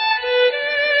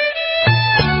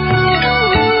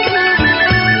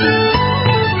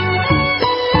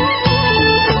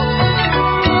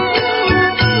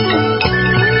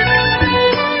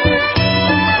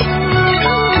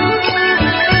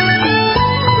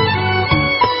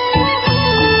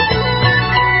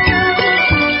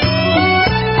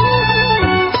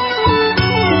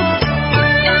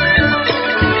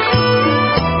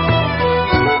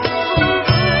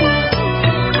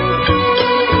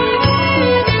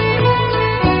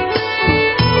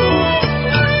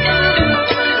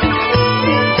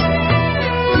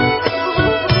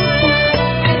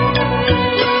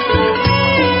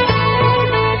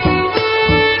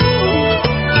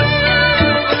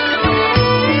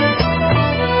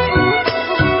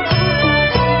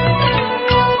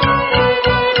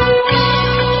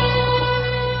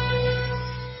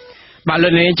បាទលោ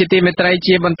កនាងជាទីមេត្រី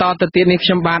ជាបន្តទៅទៀតនេះខ្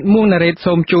ញុំបាទមួងណារ៉េត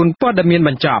សូមជូនព័ត៌មានប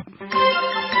ញ្ចប់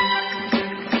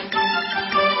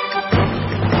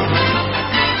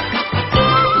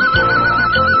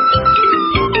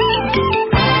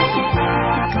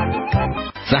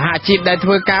សហជីពដែលធ្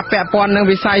វើការពាក់ព័ន្ធនឹង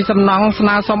វិស័យសំណង់ស្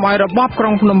នើសុំឲ្យរបបក្រុ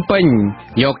ងភ្នំពេញ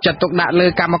យកចិត្តទុកដាក់លើ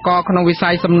កម្មករក្នុងវិស័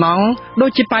យសំណង់ដូ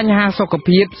ចជាបញ្ហាសុខ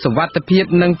ភាពសុវត្ថិភាព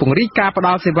និងពង្រីកការផ្ត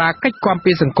ល់សេវាកិច្ចគាំ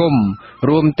ពារសង្គម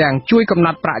រួមទាំងជួយកំណ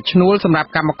ត់ប្រាក់ឈ្នួលសម្រាប់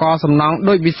កម្មករសំណង់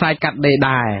ដោយវិស័យកាត់ដេរ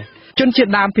ដែរជនជា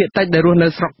តិដើមភាគតិចដែលរស់នៅ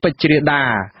ស្រុកពេជ្រជ្រាដា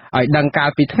ឲ្យដឹងកាល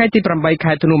ពីថ្ងៃទី8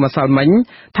ខែធ្នូម្សិលមិញ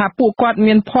ថាពួកគាត់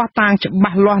មានភស្តុតាងច្បា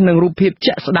ស់លាស់នឹងរូបភាព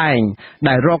ជាក់ស្ដែង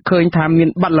ដែលរកឃើញថាមាន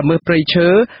បទល្មើសព្រៃឈើ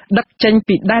ដឹកចេញ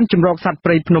ពីដែនជម្រកសត្វព្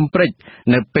រៃភ្នំព្រិច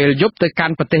នៅពេលយប់ទៅកា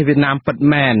ន់ប្រទេសវៀតណាមពិត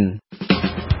មែន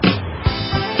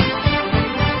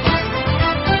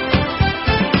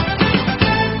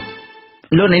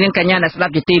លោកនាងកញ្ញាអ្នកស្ដា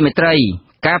ប់ជាទីមេត្រី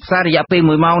ការផ្សាយរយៈពេល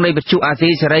1ម៉ោងនៃវិទ្យុអាស៊ី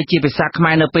សេរីជាភាសាខ្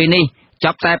មែរនៅពេលនេះ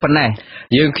ចាប់តែប៉ុណ្ណេះ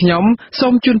យើងខ្ញុំសូ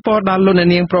មជូនពរដល់លោកអ្នក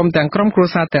នាងព្រមទាំងក្រុមគ្រួ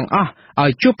សារទាំងអស់ឲ្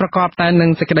យជួបប្រកបតែនឹង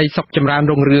សេចក្តីសុខចម្រើន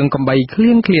រុងរឿងកំបីឃ្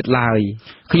លៀងឃ្លាតឡើយ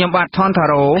ខ្ញុំបាទថនថា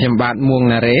រ៉ូខ្ញុំបាទមួង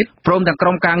ណារ៉េតព្រមទាំងក្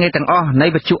រុមការងារទាំងអស់នៃ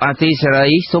វិទ្យុអាស៊ីសេរី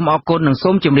សូមអរគុណនិងសូ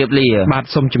មជម្រាបលាបាទ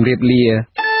សូមជម្រាបលា